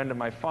was a friend of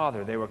my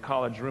father. They were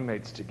college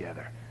roommates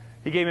together.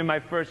 He gave me my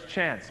first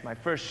chance, my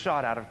first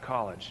shot out of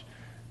college.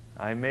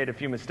 I made a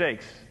few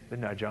mistakes,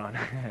 didn't I, John?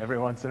 Every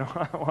once in a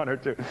while, 1 or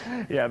 2.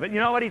 Yeah, but you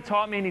know what? He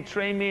taught me, and he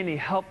trained me, and he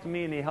helped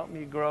me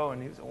grow,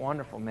 and he was a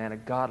wonderful man, a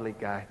godly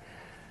guy.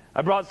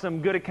 I brought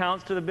some good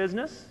accounts to the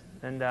business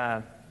and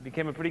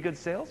became a pretty good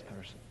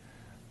salesperson.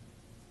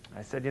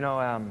 I said, you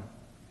know,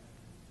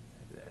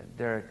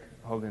 Derek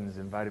Hogan's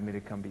invited me to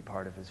come be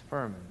part of his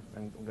firm,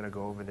 and I'm going to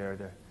go over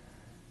there.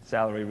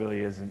 salary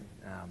really isn't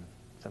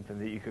something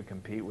that you could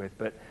compete with.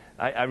 But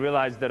I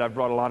realize that I've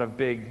brought a lot of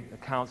big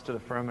accounts to the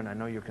firm, and I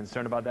know you're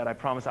concerned about that. I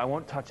promise I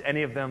won't touch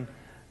any of them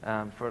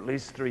for at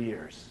least 3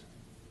 years.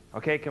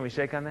 Okay, can we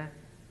shake on that?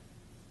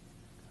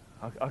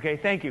 Okay,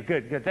 thank you.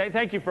 Good.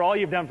 Thank you for all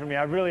you've done for me.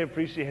 I really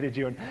appreciated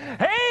you. And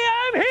hey,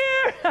 I'm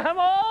here! I'm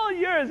all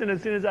yours. And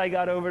as soon as I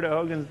got over to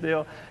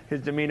Hogansdale,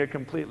 his demeanor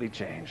completely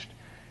changed.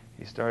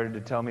 He started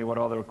to tell me what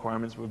all the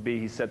requirements would be.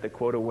 He set the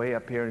quota way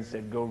up here and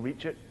said, go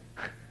reach it.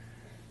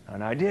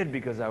 And I did,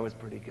 because I was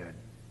pretty good.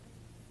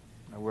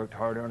 I worked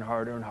harder and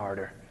harder and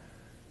harder.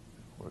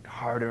 Worked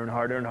harder and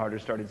harder and harder.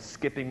 Started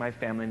skipping my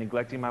family,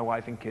 neglecting my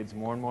wife and kids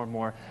more and more and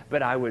more.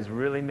 But I was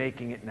really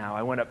making it now.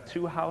 I went up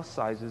 2 house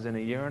sizes in a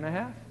year and a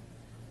half.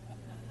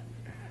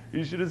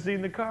 You should have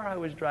seen the car I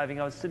was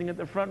driving. I was sitting at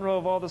the front row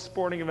of all the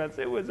sporting events.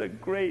 It was a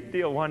great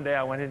deal. One day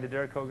I went into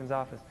Derek Hogan's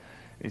office.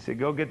 He said,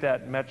 go get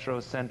that Metro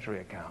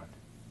Century account.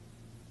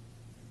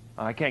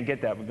 Oh, I can't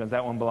get that because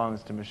that one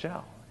belongs to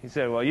Michelle. He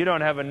said, well, you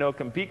don't have a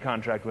no-compete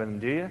contract with him,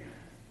 do you?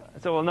 I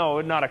said, well, no,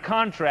 not a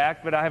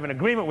contract, but I have an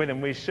agreement with him.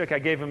 We shook. I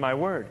gave him my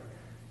word.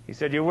 He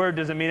said, your word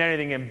doesn't mean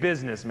anything in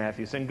business,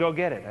 Matthewson. Go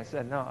get it. I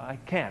said, no, I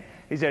can't.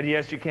 He said,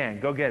 yes, you can.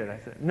 Go get it. I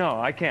said, no,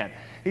 I can't.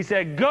 He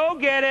said, go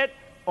get it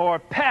or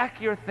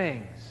pack your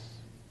things.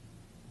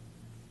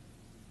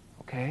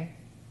 Okay?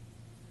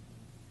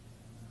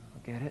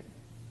 I'll get it.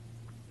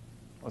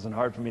 It wasn't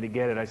hard for me to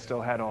get it. I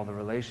still had all the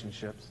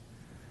relationships.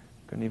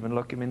 Couldn't even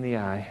look him in the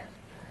eye.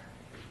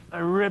 I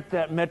ripped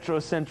that Metro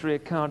Century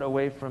account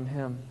away from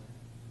him.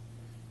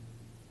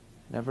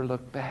 Never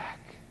looked back.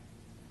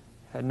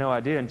 Had no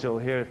idea until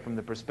here, from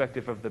the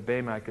perspective of the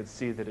Bema, I could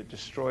see that it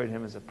destroyed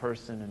him as a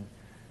person and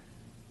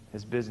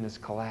his business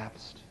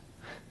collapsed.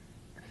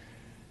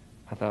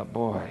 I thought,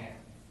 boy,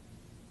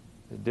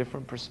 a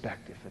different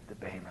perspective at the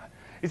Bema.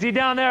 You see,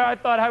 down there, I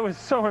thought I was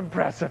so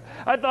impressive.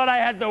 I thought I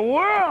had the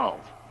world.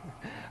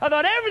 I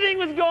thought everything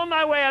was going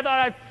my way. I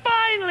thought I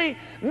finally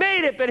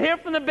made it. But here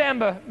from the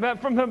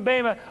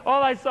Bema,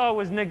 all I saw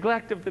was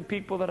neglect of the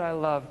people that I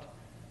loved.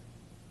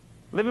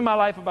 Living my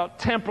life about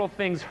temporal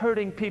things,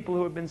 hurting people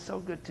who have been so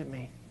good to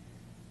me.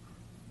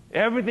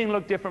 Everything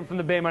looked different from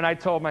the Bema, and I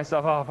told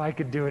myself, oh, if I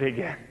could do it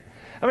again.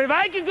 I mean, if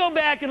I could go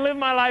back and live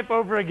my life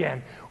over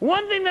again,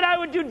 one thing that I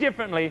would do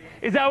differently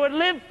is I would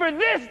live for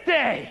this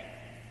day.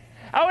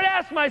 I would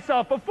ask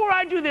myself, before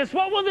I do this,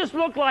 what will this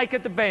look like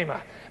at the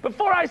Bema?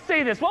 Before I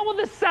say this, what will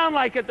this sound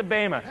like at the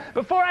Bema?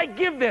 Before I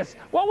give this,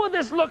 what will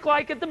this look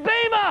like at the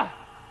Bema?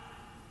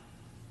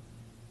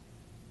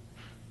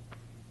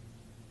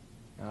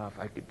 Oh, if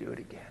I could do it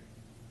again.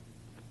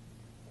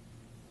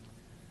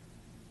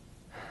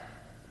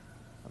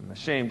 I'm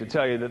ashamed to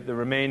tell you that the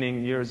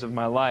remaining years of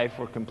my life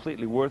were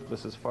completely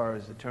worthless as far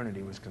as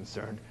eternity was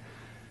concerned.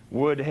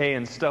 Wood, hay,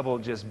 and stubble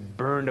just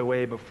burned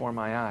away before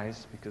my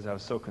eyes because I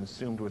was so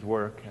consumed with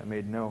work. I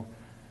made no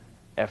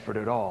effort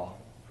at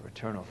all for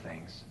eternal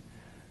things.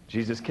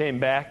 Jesus came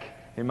back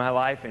in my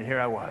life, and here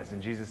I was.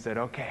 And Jesus said,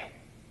 okay,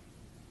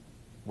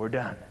 we're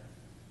done.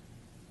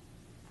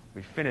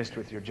 We finished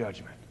with your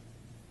judgment.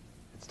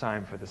 It's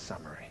time for the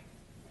summary.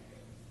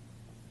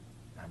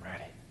 I'm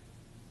ready.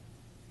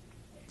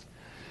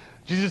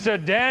 Jesus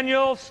said,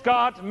 Daniel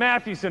Scott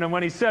Matthewson. And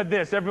when he said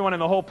this, everyone in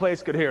the whole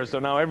place could hear. So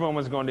now everyone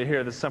was going to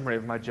hear the summary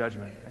of my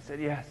judgment. I said,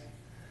 yes.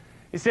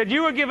 He said,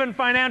 you were given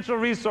financial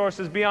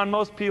resources beyond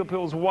most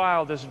people's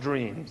wildest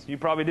dreams. You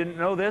probably didn't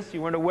know this.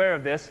 You weren't aware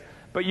of this.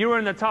 But you were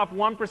in the top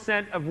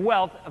 1% of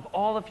wealth of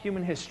all of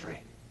human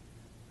history.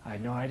 I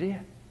had no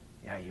idea.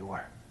 Yeah, you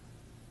were.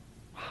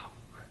 Wow.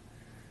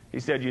 He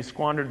said, you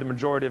squandered the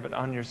majority of it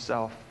on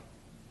yourself.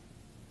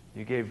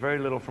 You gave very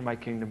little for my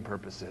kingdom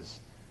purposes.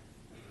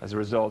 As a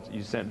result,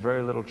 you sent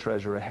very little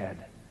treasure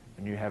ahead,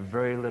 and you have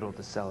very little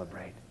to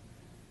celebrate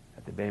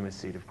at the Bema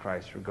seat of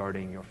Christ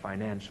regarding your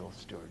financial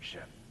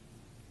stewardship.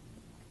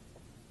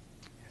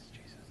 Yes,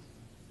 Jesus.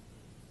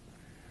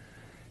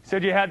 He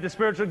said you had the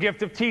spiritual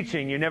gift of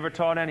teaching. You never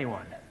taught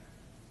anyone.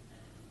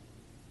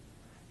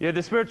 You had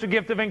the spiritual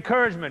gift of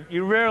encouragement.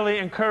 You rarely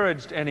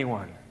encouraged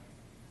anyone,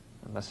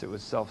 unless it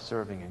was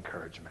self-serving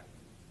encouragement.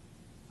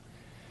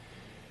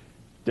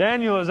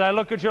 Daniel, as I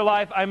look at your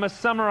life, I must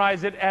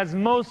summarize it as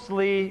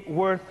mostly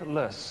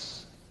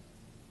worthless.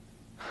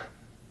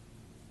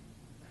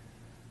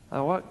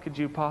 Now, what could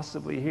you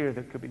possibly hear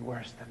that could be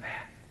worse than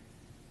that?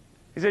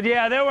 He said,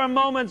 yeah, there were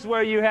moments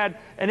where you had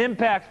an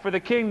impact for the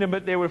kingdom,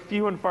 but they were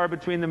few and far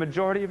between. The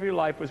majority of your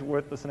life was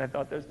worthless, and I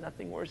thought, there's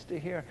nothing worse to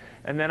hear.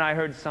 And then I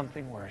heard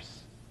something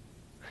worse.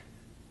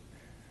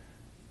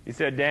 He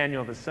said,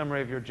 Daniel, the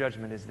summary of your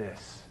judgment is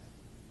this.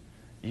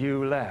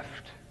 You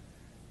left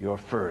your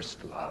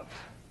first love.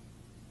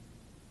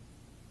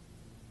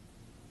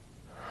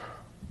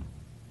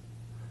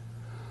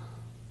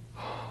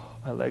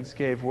 My legs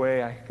gave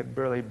way. I could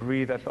barely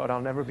breathe. I thought I'll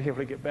never be able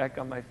to get back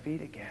on my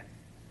feet again.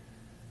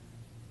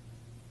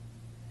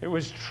 It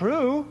was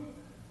true.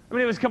 I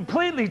mean, it was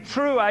completely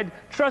true. I'd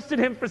trusted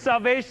him for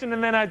salvation,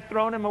 and then I'd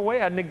thrown him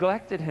away. I'd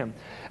neglected him.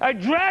 I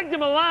dragged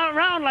him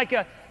around like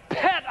a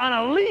pet on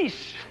a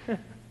leash.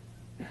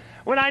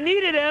 When I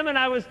needed him and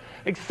I was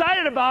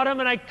excited about him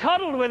and I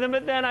cuddled with him,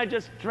 but then I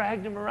just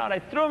dragged him around. I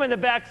threw him in the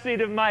back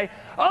seat of my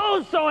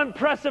so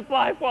impressive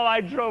life while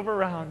I drove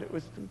around. It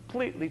was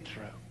completely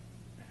true.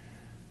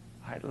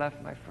 I'd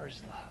left my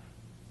first love.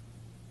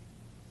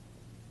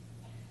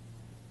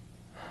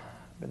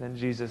 But then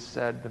Jesus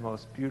said the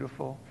most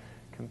beautiful,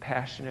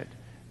 compassionate,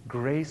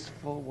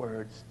 graceful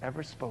words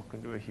ever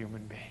spoken to a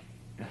human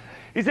being.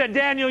 He said,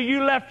 Daniel,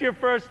 you left your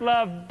first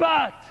love,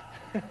 but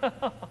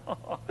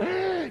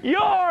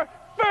your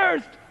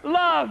first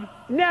love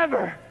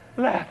never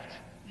left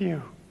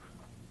you.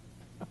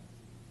 Oh,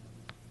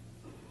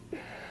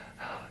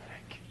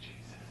 thank you,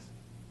 Jesus.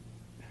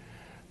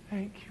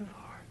 Thank you, Lord.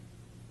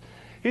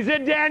 He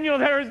said, Daniel,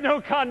 there is no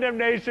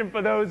condemnation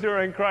for those who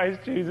are in Christ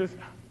Jesus.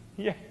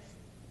 Yes,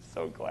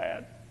 so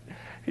glad.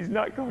 He's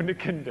not going to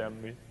condemn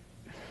me.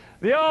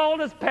 The old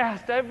is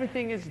past.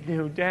 Everything is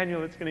new.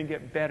 Daniel, it's going to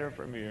get better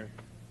from here.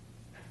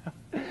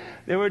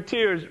 There were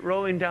tears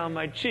rolling down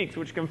my cheeks,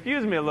 which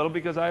confused me a little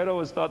because I had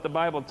always thought the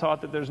Bible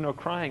taught that there's no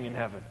crying in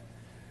heaven.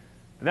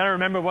 And then I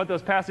remember what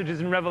those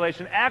passages in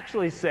Revelation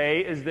actually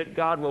say is that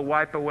God will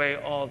wipe away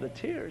all the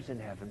tears in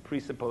heaven,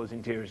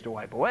 presupposing tears to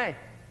wipe away.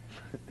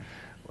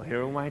 Well,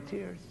 here are my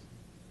tears.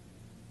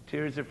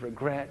 Tears of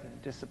regret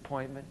and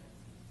disappointment,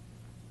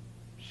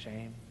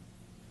 shame.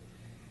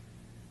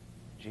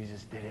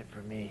 Jesus did it for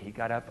me. He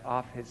got up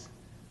off his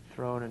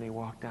throne and he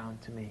walked down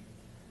to me.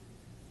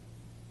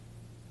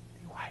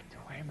 He wiped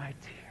away my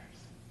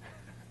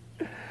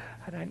tears.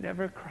 And I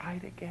never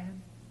cried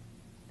again.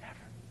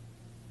 Never.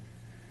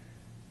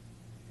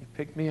 He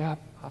picked me up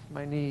off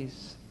my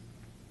knees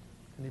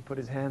and he put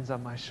his hands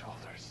on my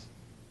shoulders.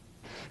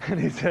 And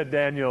he said,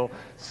 Daniel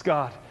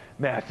Scott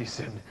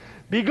Mathewson,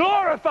 be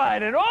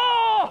glorified. And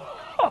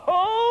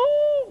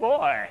oh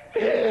boy,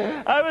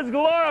 I was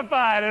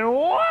glorified. And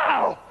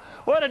wow,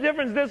 what a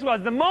difference this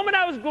was. The moment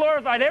I was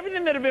glorified,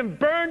 everything that had been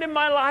burned in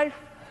my life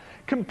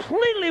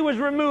completely was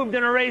removed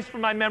and erased from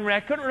my memory.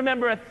 I couldn't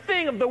remember a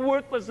thing of the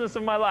worthlessness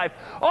of my life.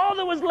 All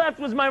that was left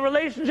was my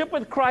relationship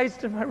with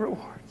Christ and my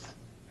rewards.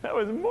 That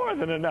was more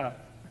than enough.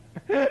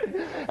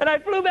 And I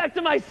flew back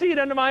to my seat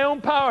under my own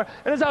power.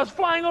 And as I was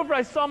flying over,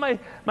 I saw my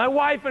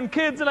wife and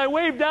kids, and I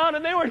waved down,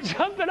 and they were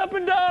jumping up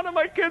and down, and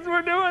my kids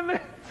were doing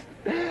this.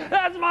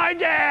 That's my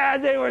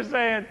dad, they were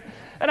saying.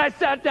 And I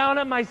sat down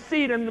on my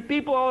seat, and the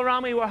people all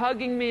around me were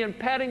hugging me and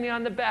patting me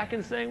on the back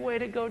and saying, way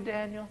to go,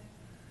 Daniel.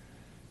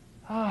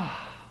 Oh,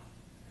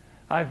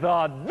 I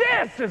thought,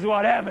 this is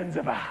what heaven's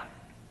about.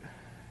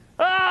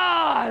 Oh,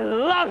 I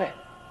love it.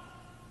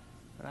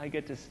 And I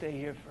get to stay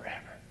here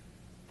forever.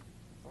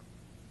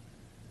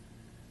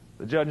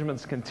 The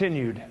judgments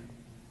continued, and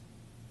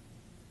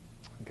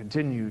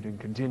continued, and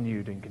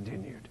continued, and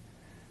continued.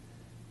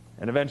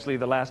 And eventually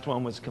the last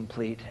one was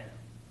complete.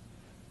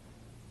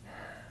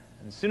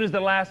 And as soon as the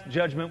last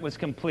judgment was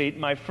complete,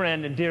 my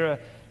friend Indira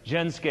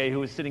Jensuke, who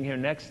was sitting here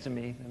next to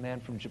me, a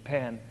man from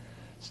Japan,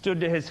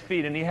 stood to his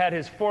feet, and he had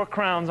his 4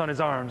 crowns on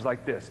his arms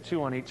like this,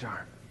 2 on each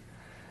arm.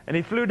 And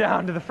he flew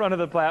down to the front of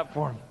the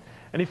platform,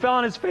 and he fell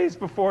on his face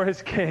before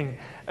his king,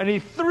 and he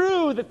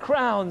threw the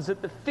crowns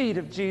at the feet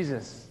of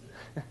Jesus.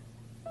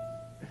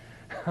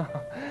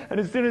 And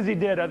as soon as he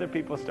did, other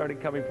people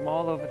started coming from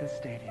all over the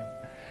stadium,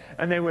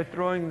 and they were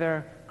throwing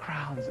their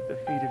crowns at the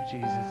feet of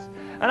Jesus.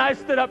 And I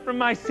stood up from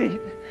my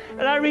seat,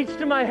 and I reached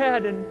to my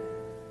head, and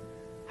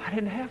I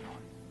didn't have one.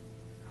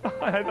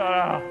 I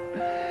thought,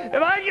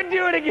 if I could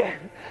do it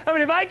again,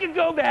 if I could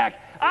go back,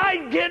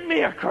 I'd get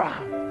me a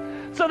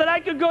crown so that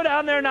I could go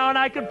down there now and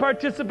I could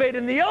participate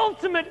in the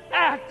ultimate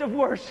act of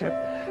worship,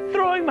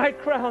 throwing my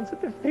crowns at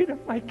the feet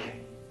of my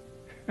king.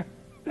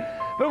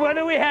 But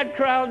whether we had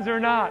crowns or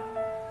not,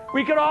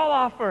 we could all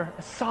offer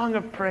a song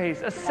of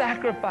praise, a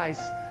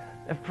sacrifice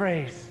of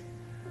praise.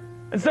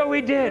 And so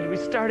we did. We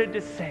started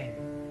to sing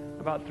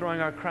about throwing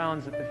our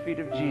crowns at the feet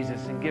of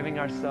Jesus and giving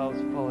ourselves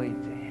fully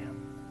to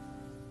him.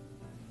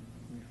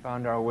 We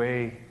found our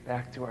way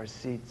back to our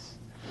seats.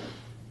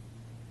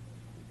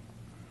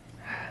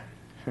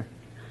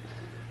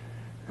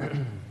 As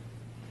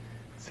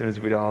soon as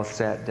we'd all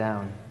sat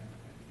down,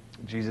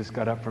 Jesus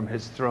got up from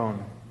his throne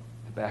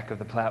at the back of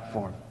the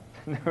platform.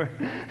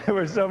 There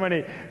were so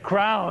many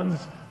crowns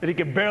that he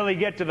could barely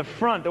get to the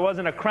front. There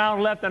wasn't a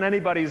crown left on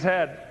anybody's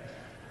head.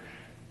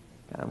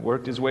 And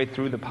worked his way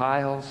through the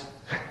piles.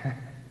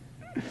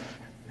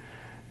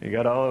 He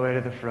got all the way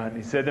to the front.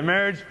 He said, the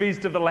marriage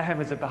feast of the Lamb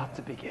is about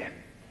to begin.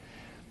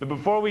 But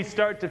before we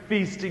start to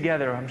feast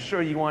together, I'm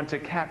sure you want to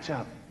catch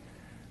up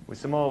with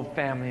some old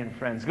family and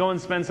friends. Go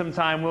and spend some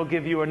time. We'll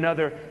give you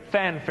another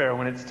fanfare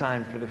when it's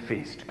time for the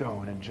feast. Go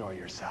and enjoy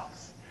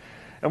yourselves.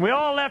 And we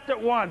all left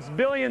at once,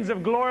 billions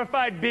of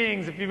glorified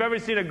beings. If you've ever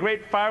seen a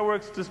great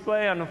fireworks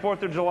display on the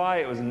 4th of July,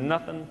 it was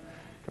nothing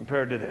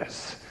compared to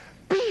this.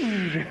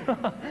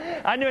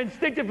 I knew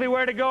instinctively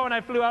where to go, and I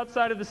flew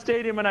outside of the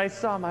stadium, and I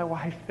saw my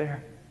wife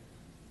there.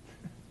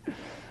 I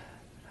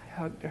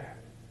hugged her.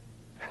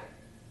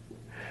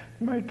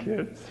 My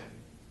kids.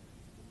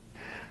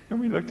 And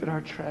we looked at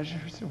our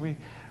treasures, and we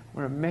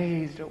were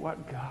amazed at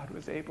what God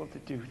was able to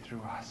do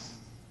through us.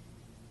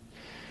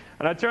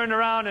 And I turned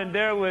around, and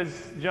there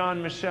was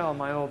John Michelle,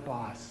 my old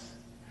boss.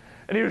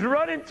 And he was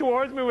running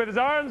towards me with his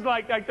arms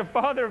like the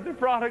father of the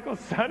prodigal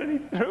son, and he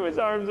threw his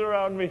arms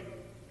around me.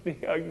 He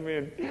hugged me,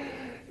 and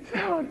he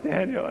said, "Oh,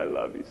 Daniel, I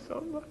love you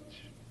so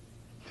much.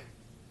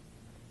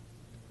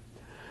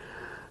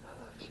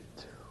 I love you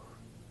too."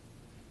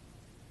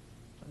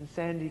 And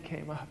Sandy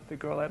came up, the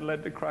girl I'd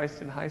led to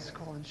Christ in high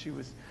school, and she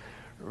was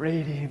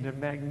radiant and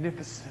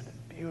magnificent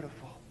and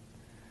beautiful.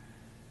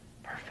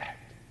 Perfect.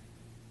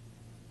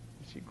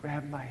 And she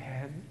grabbed my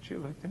hand, she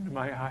looked into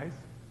my eyes.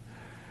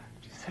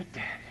 She said,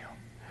 "Daniel,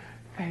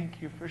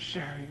 thank you for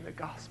sharing the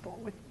gospel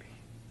with me.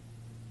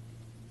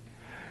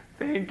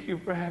 Thank you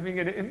for having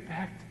an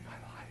impact in my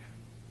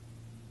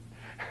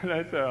life." And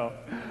I said, "Oh,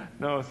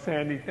 no,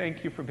 Sandy,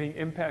 thank you for being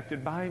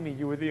impacted by me.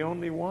 You were the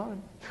only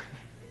one.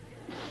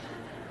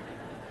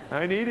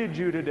 I needed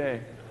you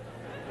today."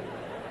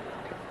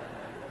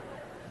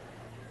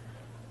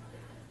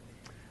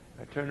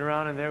 I turned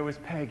around, and there was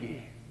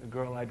Peggy, the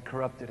girl I'd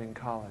corrupted in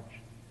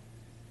college.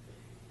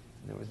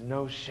 And there was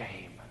no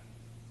shame.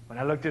 When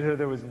I looked at her,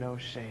 there was no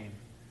shame.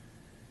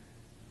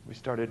 We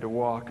started to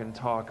walk and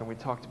talk, and we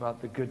talked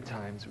about the good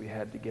times we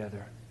had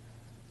together,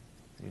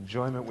 the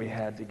enjoyment we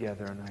had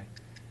together. And I,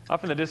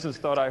 off in the distance,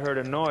 thought I heard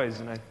a noise,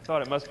 and I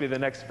thought it must be the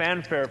next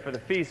fanfare for the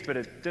feast, but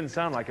it didn't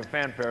sound like a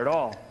fanfare at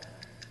all.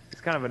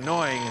 It's kind of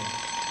annoying and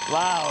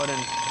loud, and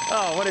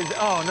oh, what is it?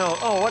 Oh, no,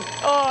 oh, what?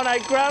 Oh, and I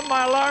grabbed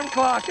my alarm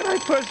clock, and I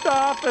pushed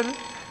off, and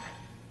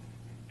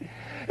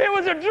it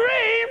was a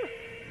dream!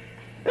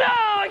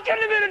 No, it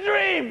couldn't have been a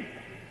dream!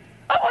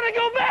 I want to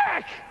go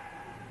back!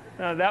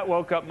 That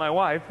woke up my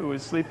wife, who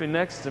was sleeping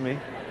next to me.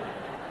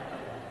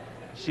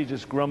 She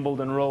just grumbled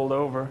and rolled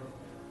over.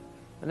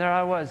 And there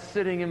I was,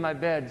 sitting in my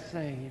bed,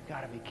 saying, "You've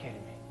got to be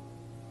kidding me."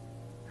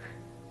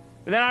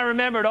 But then I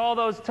remembered all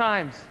those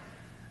times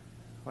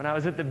when I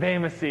was at the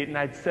Bema seat, and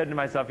I'd said to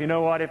myself, you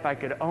know what, if I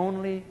could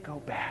only go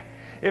back,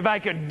 if I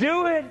could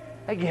do it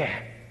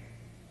again,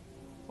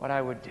 what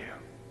I would do,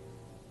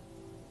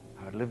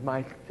 I would live my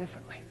life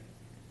differently.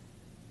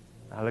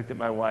 I looked at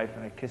my wife,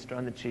 and I kissed her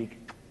on the cheek.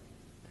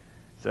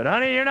 Said,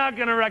 "Honey, you're not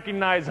going to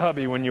recognize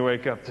hubby when you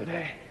wake up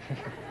today."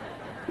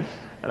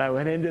 And I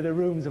went into the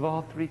rooms of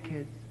all three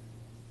kids.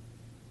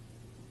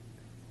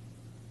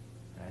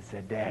 And I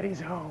said,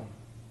 "Daddy's home."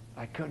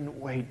 I couldn't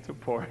wait to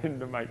pour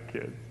into my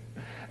kids.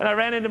 And I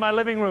ran into my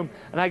living room,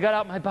 and I got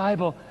out my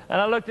Bible,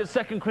 and I looked at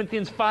 2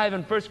 Corinthians 5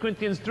 and 1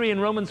 Corinthians 3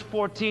 and Romans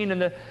 14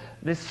 and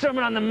the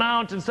Sermon on the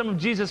Mount and some of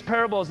Jesus'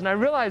 parables, and I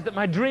realized that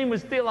my dream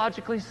was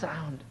theologically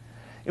sound.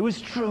 It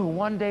was true.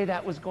 One day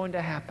that was going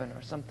to happen,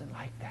 or something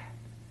like that.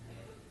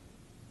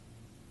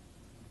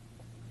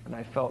 And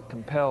I felt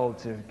compelled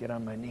to get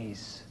on my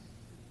knees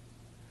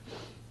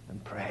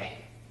and pray.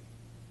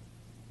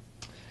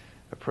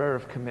 A prayer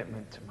of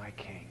commitment to my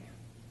King.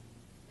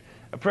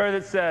 A prayer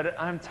that said,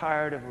 "I'm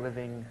tired of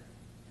living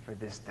for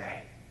this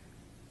day.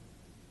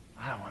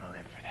 I don't want to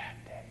live for that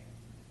day."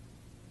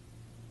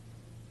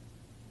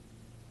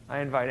 I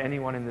invite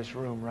anyone in this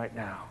room right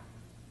now,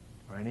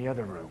 or any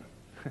other room,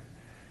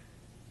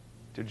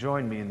 to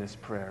join me in this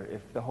prayer.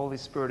 If the Holy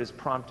Spirit is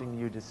prompting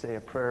you to say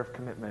a prayer of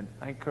commitment,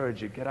 I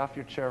encourage you, get off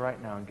your chair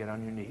right now and get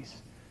on your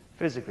knees.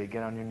 Physically,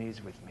 get on your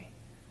knees with me.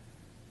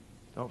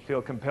 Don't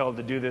feel compelled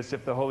to do this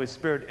if the Holy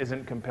Spirit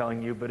isn't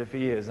compelling you, but if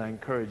He is, I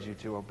encourage you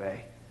to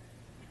obey.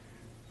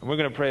 And we're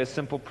going to pray a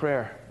simple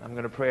prayer. I'm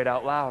going to pray it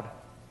out loud.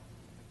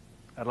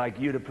 I'd like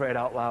you to pray it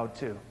out loud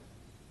too.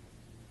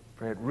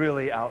 Pray it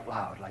really out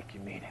loud like you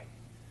mean it.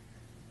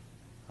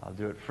 I'll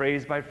do it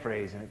phrase by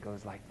phrase, and it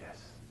goes like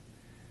this.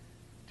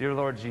 Dear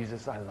Lord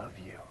Jesus, I love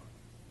you.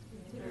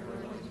 Dear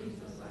Lord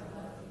Jesus, I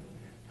love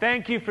you.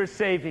 Thank you for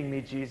saving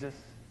me, Jesus.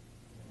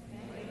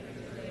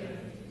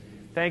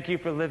 Thank you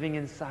for living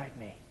inside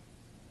me.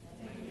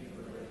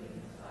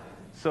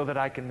 So that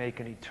I can make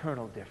an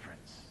eternal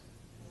difference.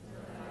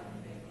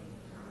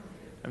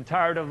 I'm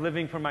tired of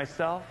living for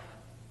myself.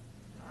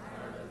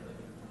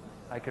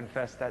 I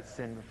confess that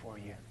sin before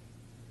you.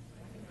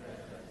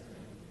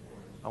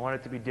 I want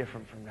it to be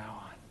different from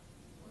now on.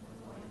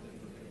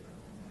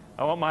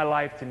 I want my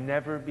life to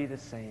never be the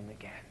same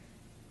again.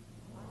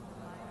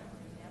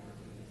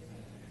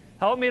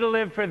 Help me to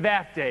live for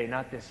that day,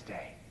 not this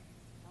day.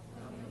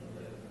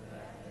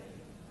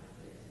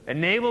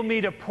 Enable me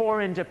to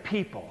pour into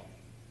people.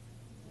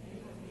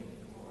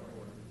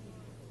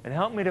 And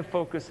help me to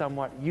focus on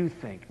what you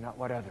think, not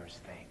what others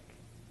think.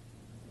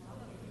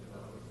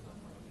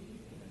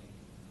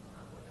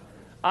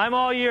 I'm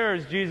all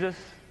yours, Jesus.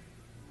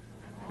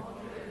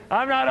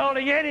 I'm not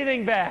holding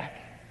anything back.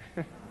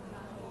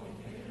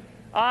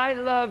 I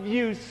love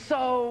you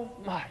so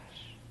much.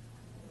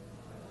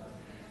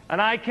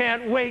 And I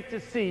can't wait to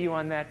see you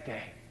on that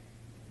day.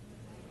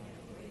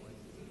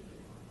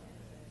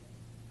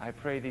 I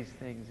pray these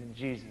things in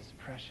Jesus'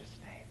 precious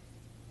name.